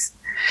disparities.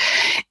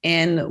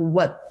 And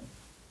what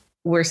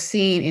we're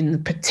seeing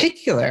in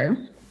particular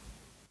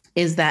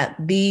is that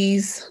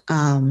these,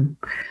 the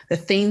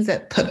things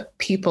that put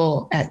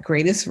people at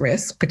greatest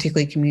risk,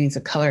 particularly communities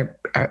of color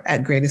are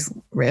at greatest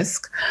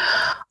risk,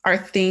 are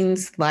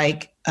things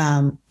like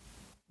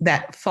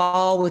that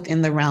fall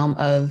within the realm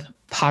of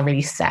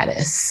poverty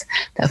status,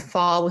 that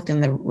fall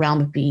within the realm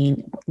of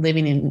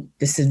living in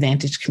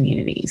disadvantaged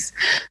communities.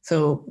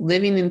 So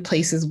living in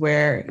places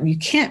where you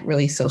can't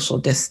really social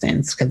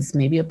distance because it's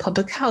maybe a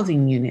public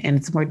housing unit and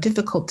it's more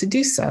difficult to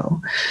do so.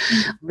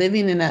 Mm-hmm.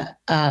 Living in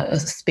a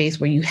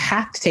space where you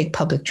have to take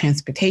public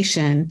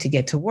transportation to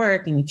get to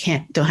work and you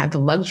don't have the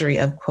luxury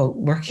of, quote,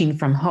 working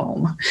from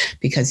home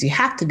because you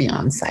have to be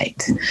on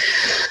site.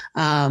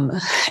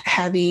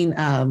 Having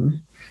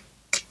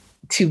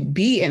to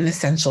be an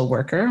essential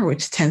worker,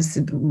 which tends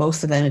to,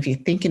 most of them, if you're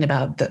thinking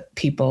about the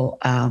people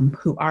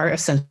who are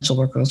essential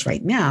workers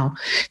right now,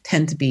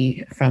 tend to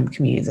be from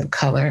communities of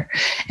color.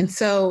 And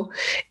so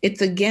it's,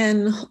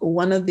 again,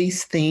 one of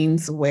these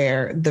things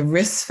where the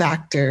risk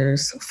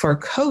factors for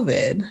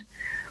COVID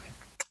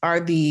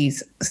are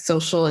these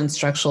social and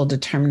structural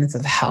determinants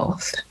of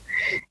health.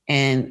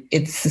 And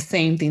it's the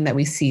same thing that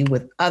we see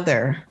with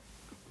other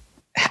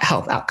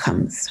health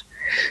outcomes.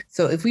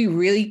 So if we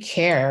really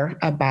care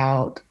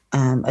about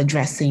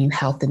addressing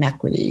health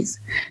inequities,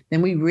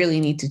 then we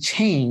really need to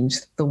change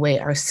the way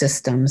our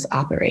systems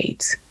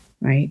operate,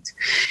 right?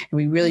 And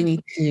we really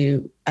need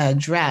to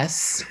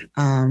address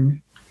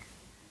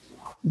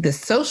the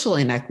social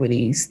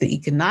inequities, the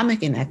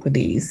economic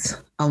inequities,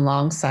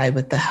 alongside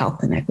with the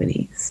health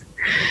inequities.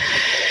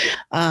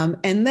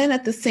 And then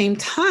at the same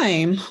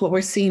time, what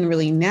we're seeing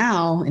really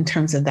now in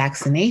terms of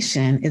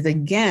vaccination is,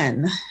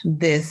 again,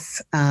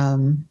 this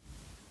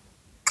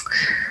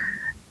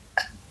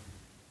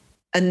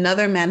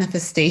another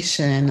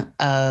manifestation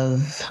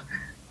of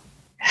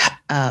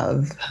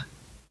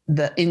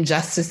the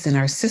injustice in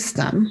our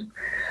system,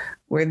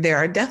 where there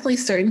are definitely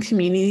certain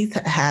communities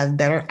that have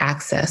better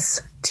access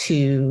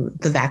to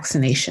the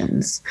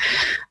vaccinations.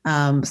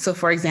 So,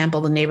 for example,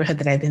 the neighborhood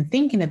that I've been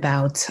thinking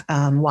about,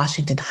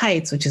 Washington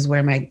Heights, which is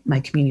where my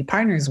community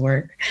partners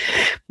work,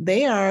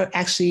 they are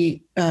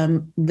actually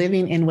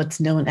living in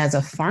what's known as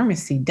a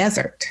pharmacy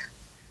desert.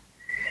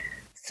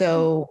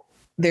 So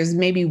there's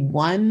maybe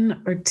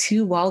 1 or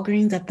 2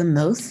 Walgreens at the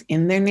most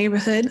in their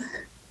neighborhood.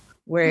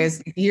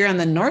 Whereas if you're on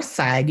the north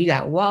side, you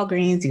got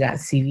Walgreens, you got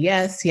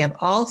CVS, you have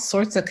all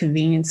sorts of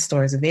convenience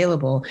stores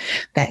available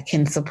that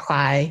can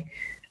supply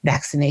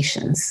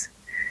vaccinations.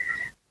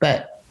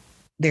 But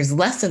there's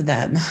less of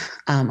them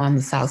on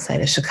the south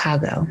side of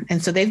Chicago.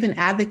 And so they've been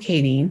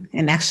advocating,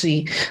 and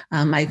actually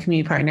my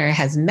community partner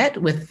has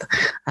met with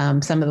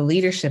some of the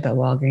leadership at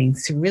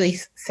Walgreens to really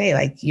say,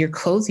 like, you're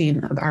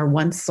closing our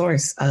one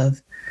source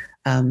of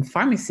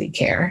pharmacy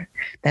care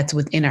that's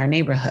within our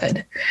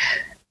neighborhood,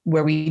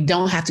 where we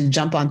don't have to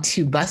jump on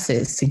 2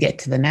 buses to get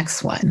to the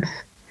next one.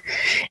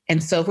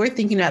 And so if we're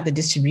thinking about the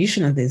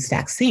distribution of these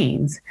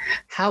vaccines,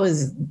 how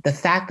is the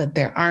fact that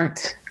there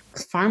aren't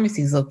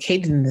pharmacies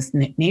located in this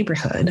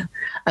neighborhood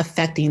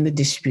affecting the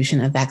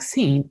distribution of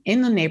vaccine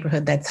in the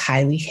neighborhood that's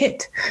highly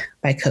hit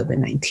by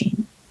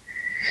COVID-19?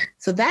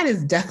 So that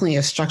is definitely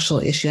a structural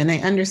issue. And I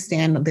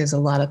understand that there's a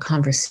lot of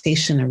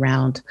conversation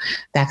around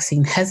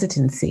vaccine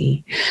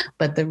hesitancy,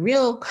 but the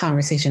real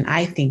conversation,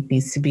 I think,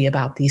 needs to be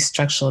about these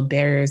structural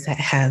barriers that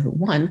have,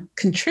 one,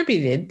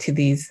 contributed to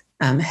these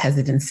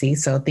hesitancy.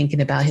 So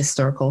thinking about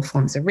historical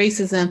forms of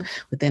racism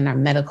within our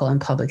medical and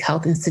public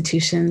health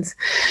institutions,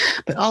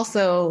 but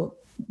also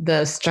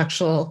the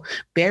structural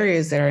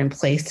barriers that are in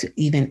place to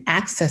even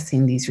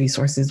accessing these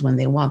resources when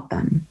they want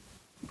them.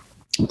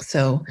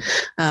 So,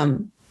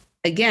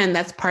 again,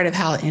 that's part of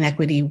how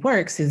inequity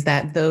works, is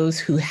that those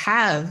who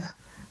have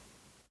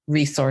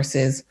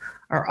resources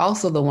are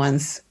also the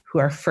ones who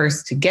are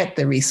first to get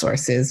the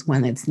resources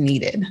when it's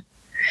needed.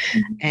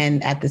 Mm-hmm.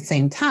 And at the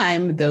same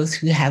time, those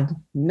who have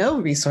no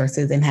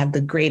resources and have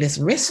the greatest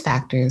risk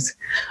factors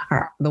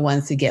are the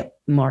ones who get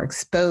more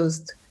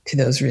exposed to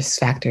those risk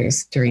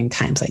factors during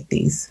times like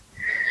these.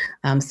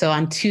 So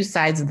on 2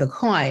 sides of the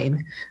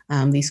coin,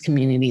 these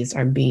communities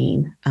are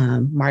being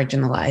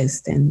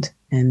marginalized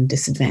and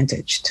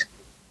disadvantaged.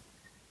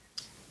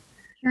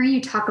 Hearing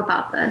you talk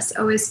about this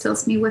always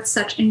fills me with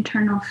such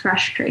internal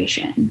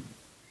frustration.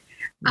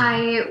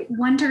 I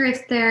wonder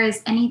if there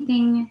is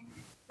anything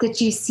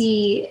that you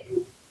see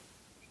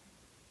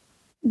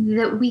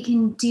that we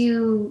can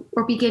do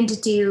or begin to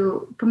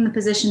do from the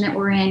position that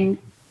we're in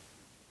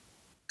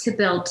to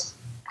build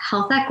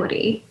health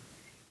equity?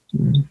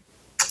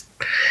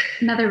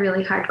 Another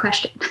really hard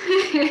question.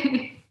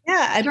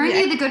 Yeah. Trying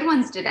to do the good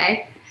ones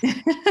today.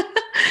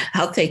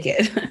 I'll take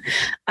it.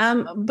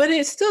 But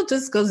it still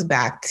just goes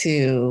back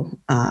to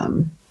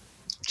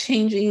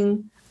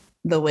changing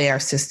the way our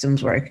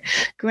systems work.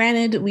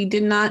 Granted, we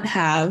did not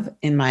have,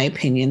 in my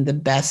opinion, the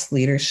best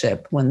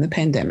leadership when the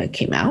pandemic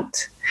came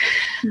out.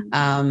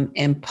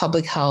 And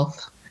public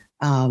health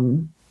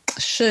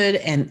should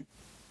and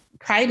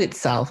pride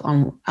itself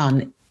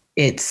on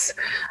its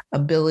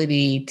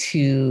ability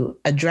to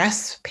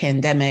address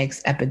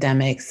pandemics,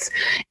 epidemics,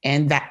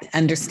 and that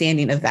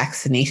understanding of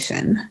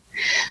vaccination.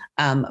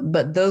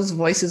 But those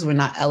voices were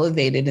not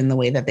elevated in the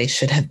way that they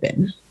should have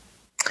been.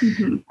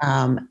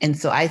 And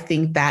so I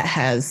think that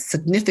has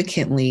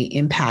significantly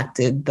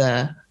impacted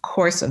the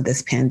course of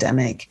this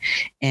pandemic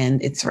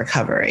and its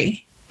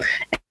recovery,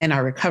 and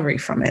our recovery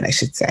from it, I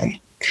should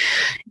say.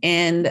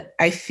 And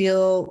I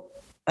feel,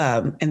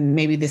 and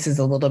maybe this is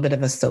a little bit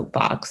of a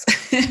soapbox,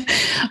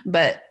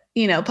 but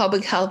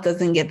public health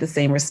doesn't get the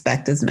same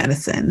respect as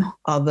medicine,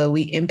 although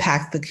we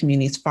impact the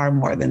communities far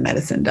more than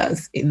medicine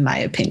does, in my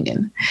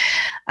opinion.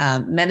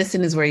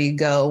 Medicine is where you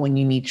go when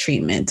you need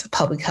treatment.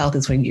 Public health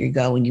is where you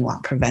go when you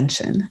want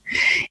prevention.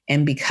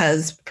 And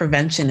because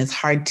prevention is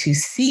hard to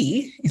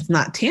see, it's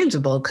not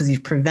tangible because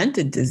you've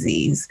prevented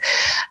disease,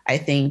 I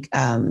think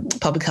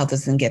public health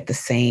doesn't get the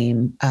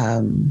same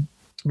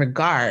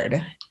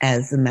regard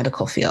as the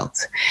medical field.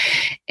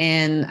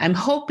 And I'm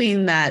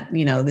hoping that,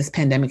 this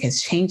pandemic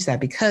has changed that,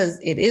 because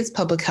it is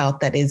public health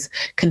that is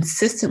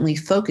consistently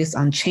focused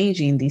on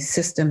changing these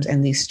systems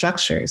and these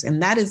structures.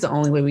 And that is the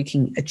only way we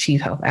can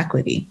achieve health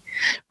equity,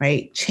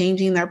 right?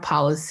 Changing their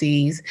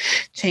policies,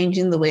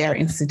 changing the way our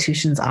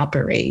institutions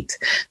operate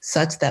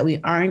such that we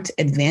aren't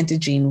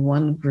advantaging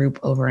one group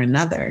over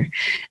another,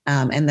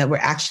 and that we're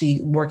actually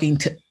working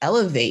to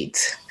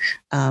elevate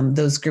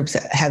those groups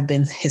that have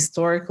been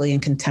historically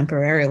and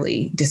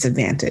contemporarily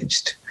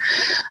disadvantaged.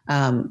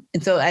 And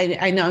so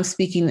I know I'm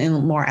speaking in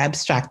more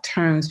abstract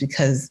terms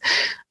because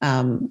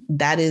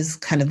that is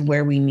kind of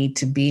where we need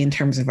to be in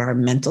terms of our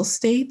mental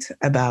state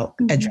about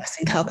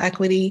addressing health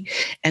equity.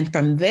 And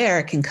from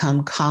there can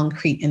come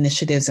concrete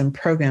initiatives and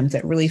programs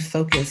that really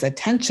focus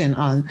attention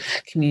on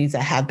communities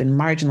that have been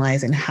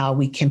marginalized and how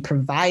we can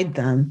provide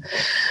them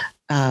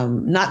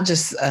not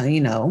just,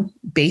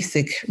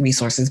 basic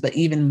resources, but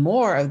even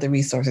more of the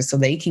resources so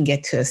they can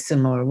get to a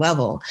similar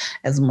level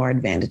as more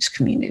advantaged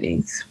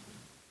communities.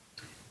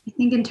 I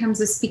think in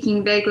terms of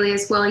speaking vaguely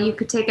as well, you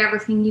could take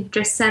everything you've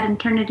just said and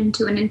turn it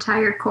into an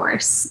entire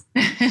course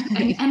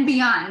and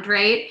beyond,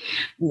 right?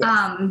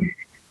 Yes.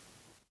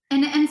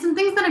 And some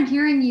things that I'm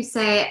hearing you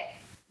say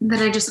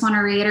that I just want to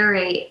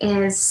reiterate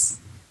is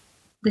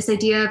this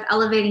idea of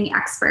elevating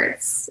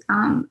experts,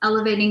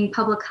 elevating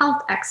public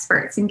health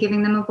experts and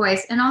giving them a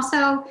voice, and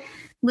also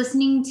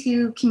listening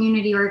to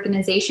community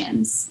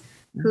organizations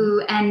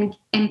who and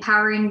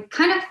empowering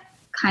kind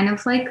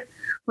of like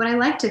what I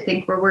like to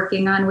think we're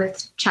working on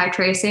with Chai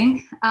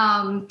Tracing,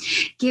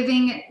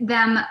 giving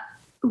them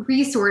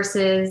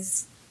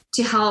resources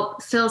to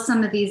help fill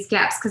some of these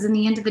gaps. Because in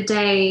the end of the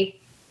day,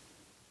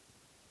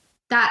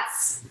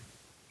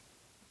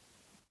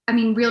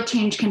 real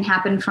change can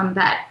happen from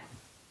that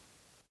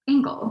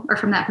angle or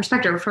from that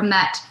perspective, or from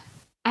that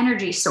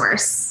energy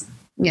source.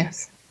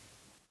 Yes.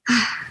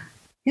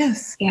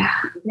 Yes. Yeah.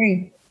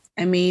 Great.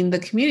 The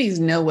communities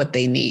know what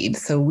they need,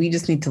 so we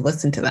just need to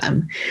listen to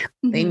them.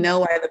 Mm-hmm. They know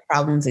why the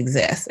problems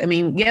exist.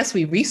 Yes,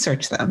 we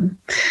research them,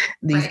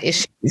 these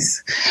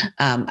issues.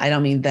 I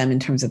don't mean them in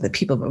terms of the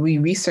people, but we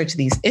research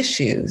these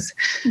issues.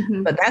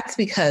 Mm-hmm. But that's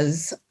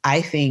because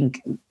I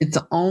think it's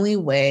the only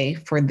way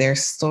for their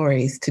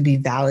stories to be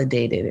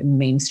validated in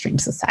mainstream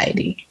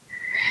society.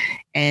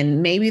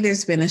 And maybe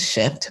there's been a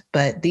shift,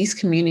 but these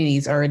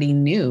communities already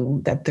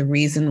knew that the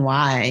reason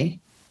why,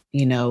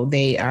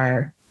 they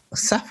are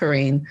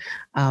suffering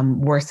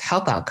worse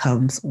health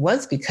outcomes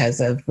was because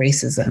of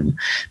racism,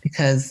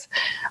 because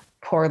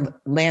poor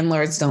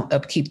landlords don't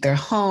upkeep their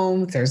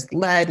homes. There's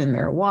lead in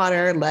their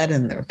water, lead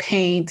in their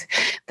paint.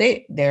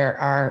 There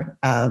are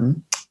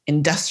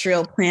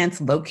industrial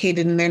plants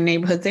located in their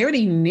neighborhoods. They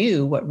already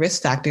knew what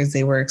risk factors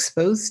they were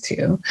exposed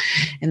to,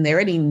 and they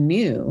already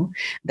knew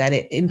that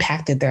it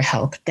impacted their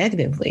health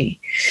negatively.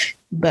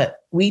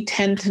 But we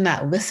tend to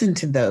not listen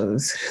to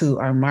those who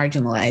are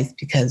marginalized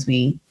because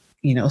we,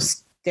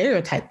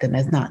 stereotype them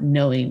as not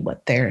knowing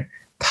what they're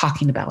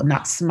talking about,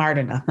 not smart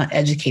enough, not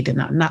educated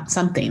enough, not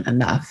something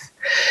enough.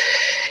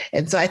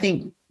 And so I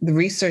think the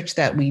research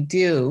that we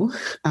do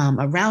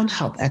around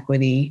health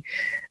equity,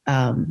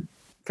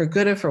 for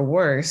good or for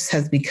worse,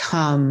 has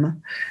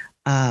become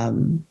a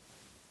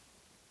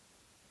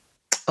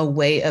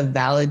way of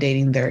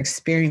validating their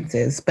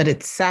experiences. But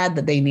it's sad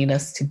that they need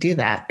us to do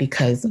that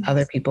because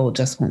other people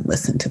just won't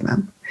listen to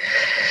them.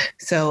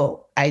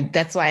 So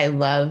that's why I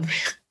love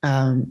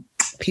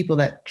people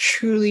that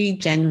truly,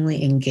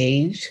 genuinely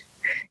engage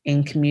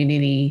in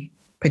community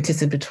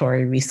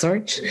participatory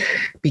research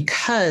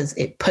because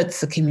it puts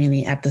the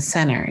community at the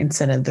center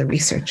instead of the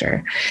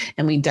researcher.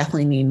 And we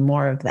definitely need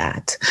more of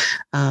that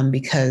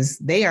because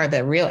they are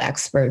the real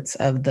experts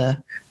of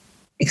the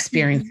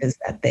experiences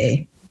that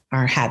they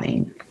are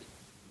having.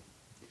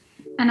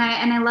 And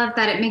I love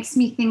that. It makes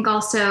me think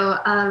also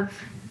of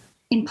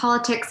in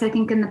politics, I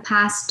think in the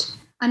past,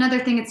 another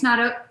thing, it's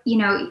not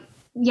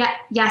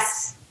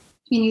yes,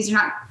 communities are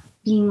not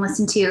being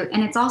listened to.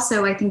 And it's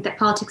also, I think that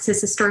politics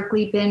has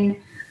historically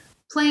been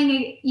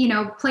played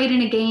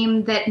in a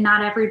game that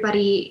not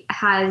everybody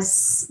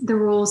has the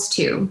rules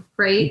to,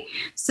 right?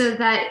 So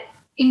that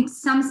in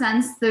some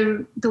sense,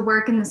 the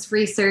work in this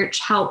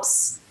research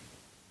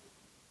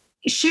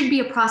should be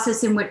a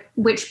process in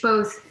which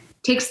both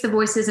takes the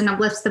voices and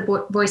uplifts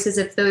the voices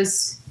of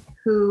those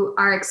who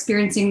are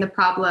experiencing the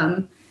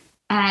problem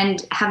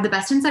and have the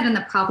best insight on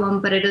the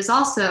problem, but it is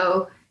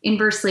also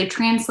inversely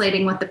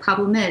translating what the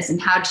problem is and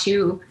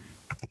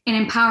and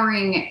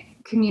empowering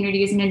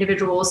communities and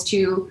individuals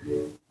to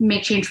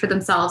make change for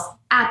themselves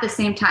at the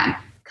same time,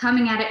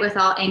 coming at it with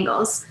all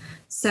angles.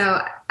 So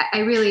I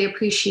really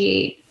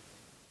appreciate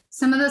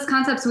some of those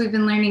concepts we've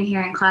been learning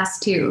here in class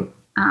too.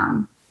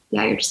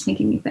 You're just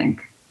making me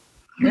think.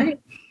 Right.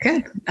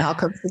 Good. It all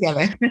comes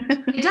together.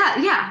 It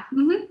does. Yeah.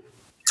 Mm-hmm.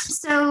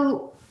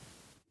 So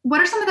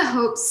what are some of the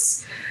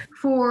hopes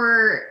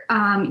for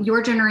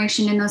your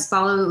generation and those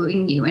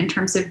following you in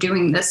terms of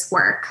doing this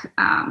work?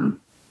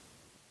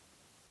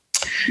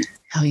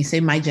 You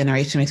say my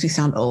generation makes me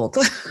sound old.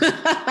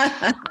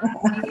 I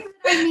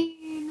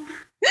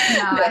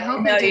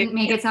hope it didn't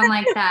make it sound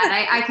like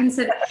that. I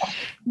consider,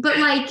 but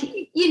I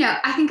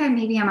think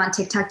I'm on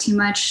TikTok too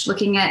much,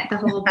 looking at the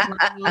whole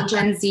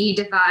Gen Z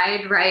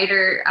divide, right?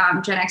 Or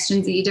Gen X,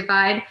 Gen Z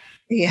divide.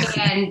 Yeah.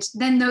 And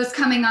then those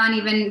coming on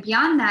even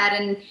beyond that,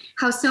 and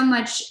how so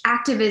much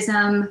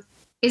activism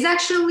is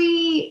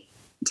actually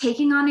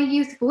taking on a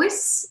youth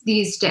voice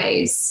these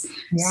days.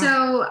 Yeah.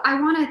 So I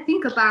want to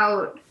think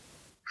about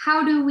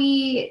how do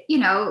we,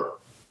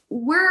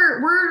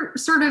 we're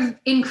sort of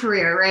in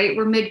career, right?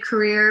 We're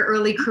mid-career,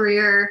 early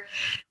career.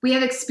 We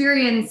have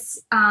experience,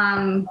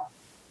 if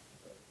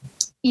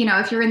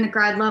you're in the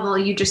grad level,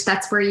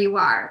 that's where you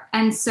are.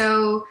 And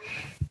so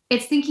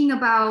it's thinking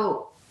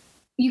about,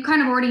 you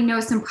kind of already know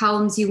some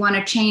problems you want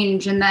to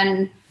change,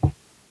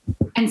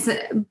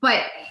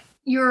 but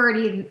you're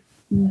already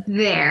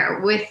there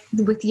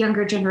with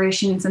younger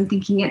generations, and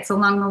thinking it's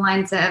along the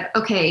lines of,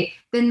 okay,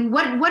 then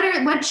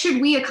what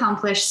should we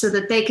accomplish so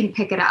that they can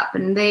pick it up,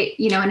 and they,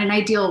 in an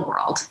ideal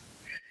world.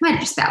 Might have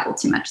just babbled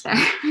too much there.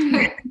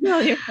 No,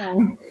 you're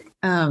fine.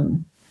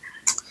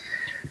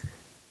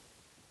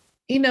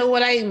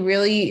 What I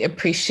really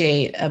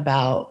appreciate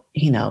about,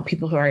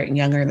 people who are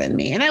younger than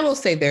me, and I will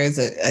say there's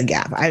a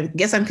gap. I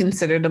guess I'm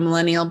considered a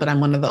millennial, but I'm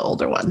one of the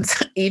older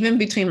ones. Even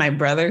between my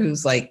brother,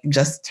 who's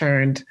just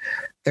turned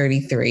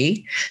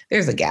 33,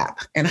 there's a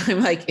gap. And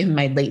I'm in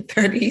my late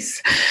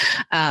 30s.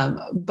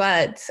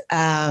 But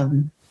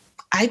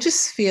I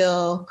just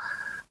feel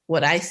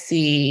what I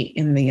see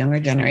in the younger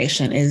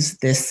generation is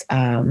this,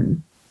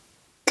 I'm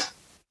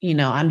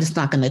just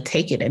not going to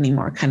take it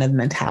anymore kind of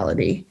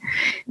mentality.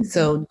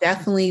 So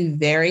definitely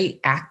very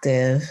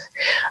active,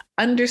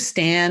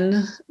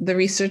 understand the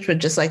research, but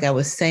just like I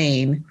was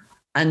saying,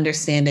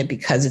 understand it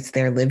because it's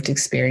their lived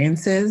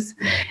experiences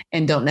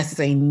and don't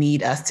necessarily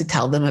need us to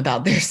tell them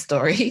about their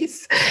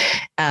stories.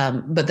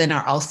 But then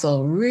are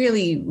also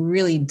really,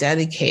 really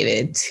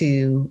dedicated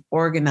to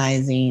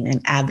organizing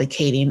and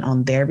advocating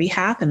on their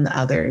behalf and the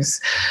others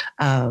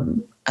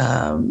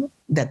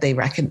that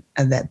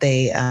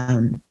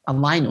they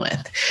align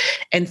with.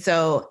 And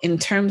so in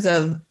terms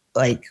of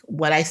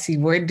what I see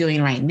we're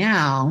doing right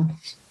now,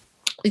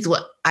 is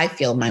what I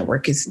feel my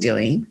work is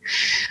doing,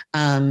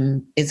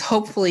 is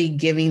hopefully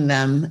giving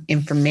them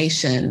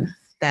information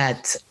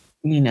that,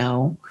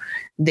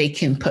 they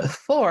can put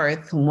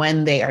forth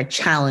when they are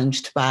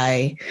challenged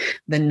by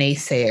the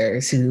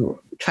naysayers who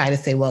try to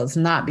say, well, it's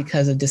not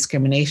because of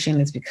discrimination.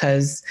 It's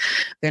because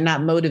they're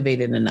not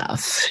motivated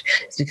enough.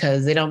 It's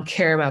because they don't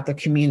care about their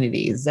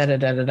communities, that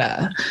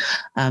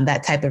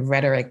type of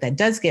rhetoric that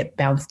does get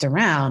bounced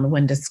around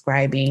when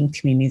describing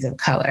communities of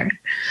color.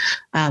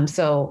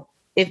 So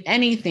if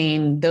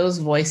anything, those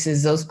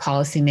voices, those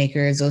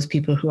policymakers, those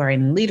people who are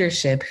in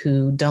leadership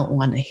who don't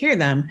want to hear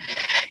them,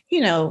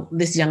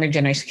 this younger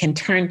generation can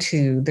turn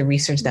to the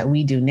research that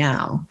we do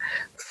now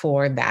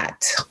for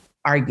that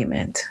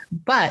argument.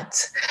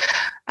 But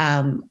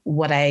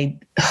what I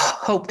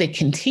hope they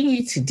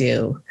continue to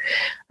do,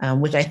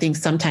 which I think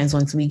sometimes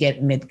once we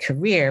get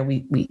mid-career,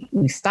 we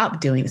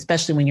stop doing,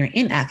 especially when you're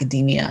in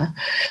academia,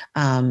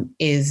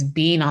 is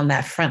being on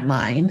that front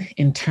line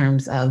in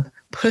terms of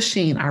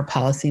pushing our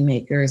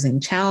policymakers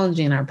and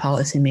challenging our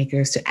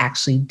policymakers to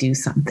actually do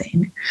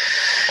something.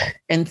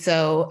 And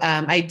so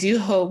I do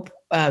hope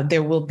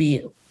there will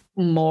be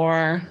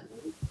more,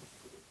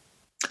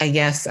 I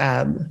guess,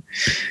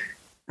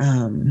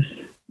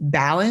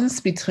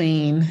 balance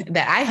between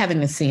that I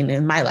haven't seen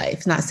in my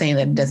life, not saying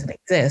that it doesn't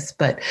exist,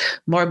 but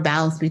more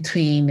balance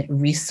between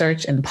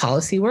research and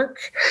policy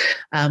work.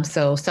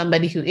 So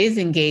somebody who is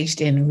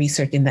engaged in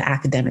research in the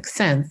academic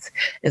sense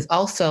is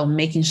also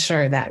making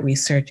sure that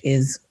research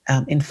is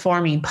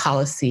informing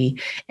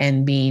policy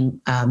and being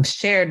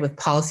shared with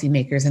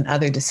policymakers and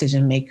other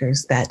decision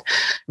makers that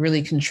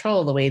really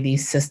control the way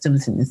these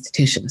systems and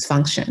institutions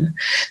function.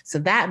 So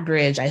that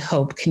bridge, I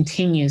hope,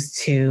 continues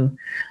to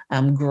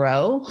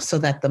grow so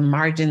that the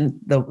margin,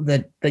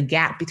 the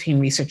gap between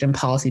research and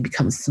policy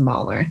becomes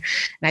smaller. And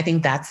I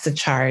think that's the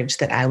charge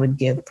that I would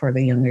give for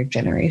the younger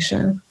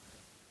generation.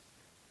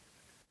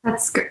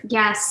 That's good.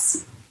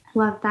 Yes.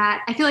 Love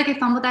that. I feel like I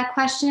fumbled that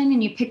question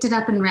and you picked it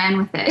up and ran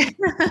with it.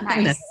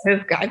 Nice.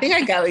 I think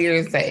I got what you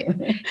were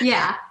saying.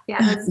 Yeah.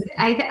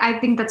 I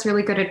think that's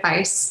really good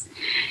advice.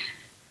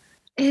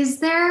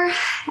 Is there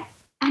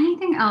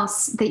anything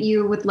else that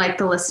you would like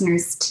the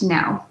listeners to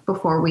know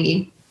before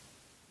we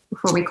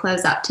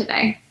close up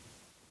today?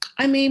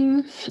 I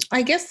mean,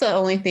 I guess the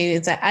only thing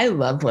is that I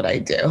love what I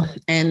do.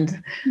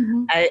 And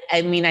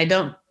I mean, I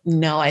don't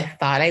know, I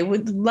thought I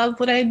would love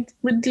what I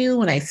would do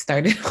when I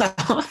started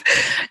off,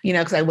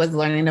 because I was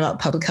learning about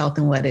public health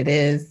and what it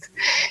is.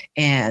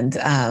 And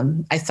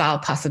I saw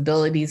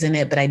possibilities in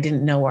it, but I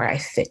didn't know where I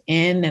fit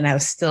in. And I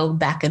was still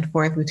back and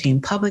forth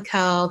between public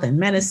health and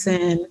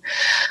medicine.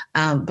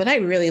 But I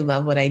really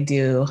love what I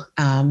do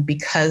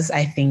because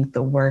I think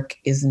the work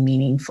is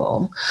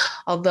meaningful.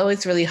 Although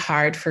it's really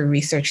hard for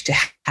research to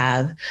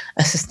have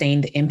a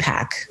sustained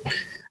impact.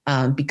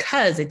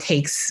 Because it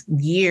takes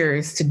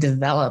years to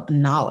develop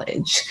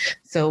knowledge.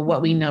 So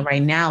what we know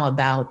right now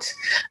about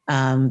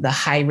the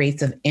high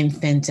rates of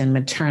infant and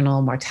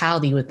maternal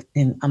mortality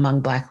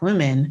among Black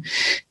women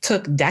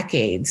took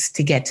decades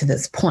to get to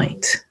this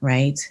point,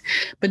 right?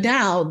 But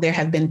now there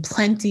have been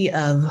plenty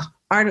of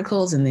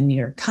articles in the New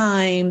York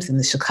Times and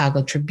the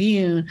Chicago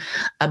Tribune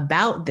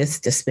about this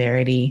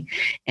disparity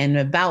and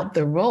about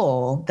the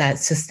role that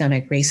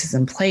systemic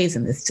racism plays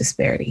in this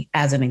disparity,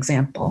 as an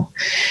example.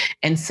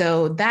 And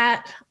so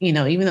that,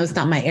 even though it's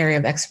not my area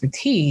of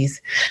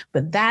expertise,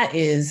 but that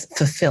is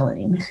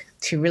fulfilling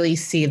to really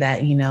see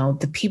that,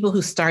 the people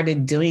who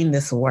started doing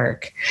this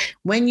work,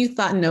 when you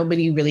thought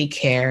nobody really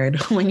cared,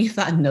 when you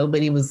thought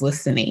nobody was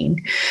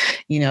listening,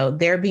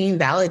 they're being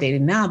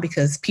validated now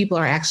because people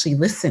are actually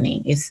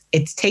listening.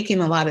 It's taking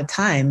a lot of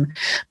time,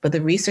 but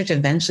the research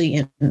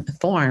eventually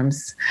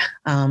informs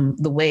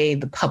the way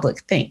the public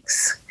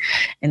thinks.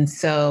 And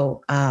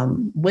so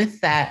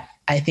with that,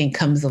 I think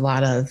comes a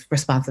lot of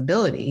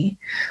responsibility,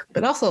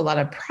 but also a lot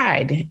of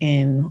pride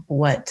in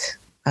what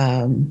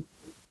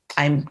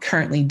I'm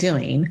currently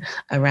doing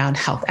around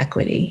health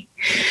equity.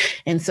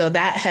 And so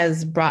that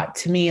has brought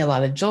to me a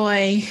lot of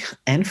joy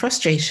and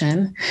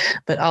frustration,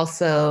 but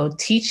also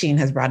teaching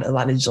has brought a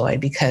lot of joy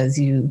because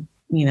you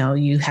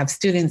have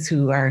students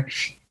who are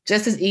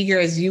just as eager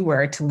as you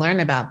were to learn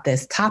about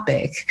this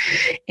topic.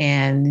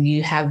 And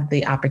you have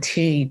the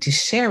opportunity to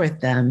share with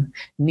them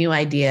new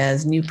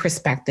ideas, new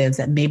perspectives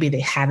that maybe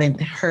they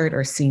haven't heard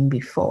or seen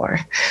before.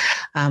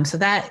 So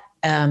that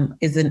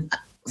is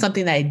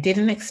something that I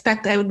didn't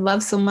expect I would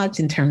love so much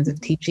in terms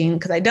of teaching,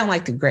 because I don't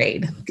like to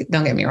grade.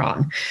 Don't get me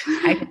wrong.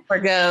 I could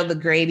forgo the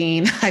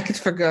grading. I could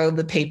forgo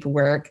the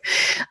paperwork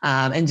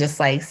and just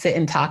sit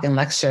and talk and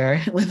lecture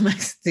with my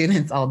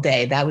students all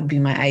day. That would be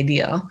my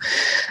ideal.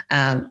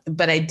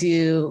 But I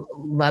do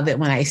love it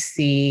when I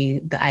see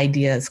the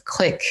ideas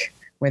click,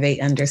 where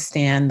they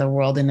understand the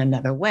world in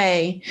another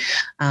way,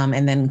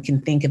 and then can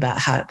think about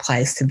how it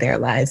applies to their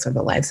lives or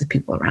the lives of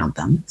people around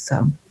them.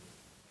 So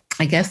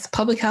I guess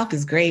public health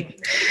is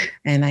great,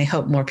 and I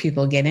hope more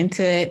people get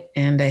into it.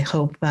 And I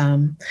hope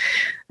the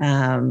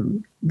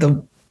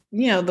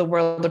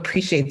world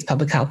appreciates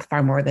public health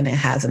far more than it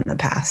has in the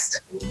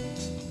past.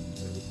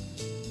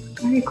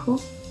 Very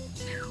cool.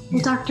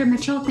 Well, Dr.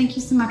 Mitchell, thank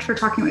you so much for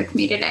talking with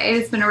me today.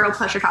 It's been a real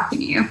pleasure talking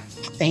to you.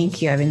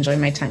 Thank you. I've enjoyed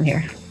my time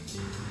here.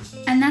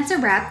 And that's a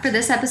wrap for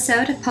this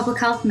episode of Public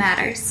Health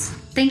Matters.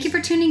 Thank you for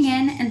tuning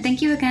in, and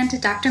thank you again to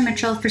Dr.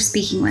 Mitchell for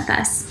speaking with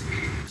us.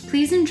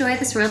 Please enjoy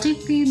this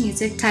royalty-free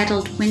music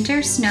titled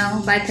Winter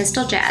Snow by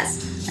Pistol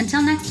Jazz.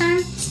 Until next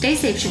time, stay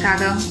safe,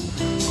 Chicago.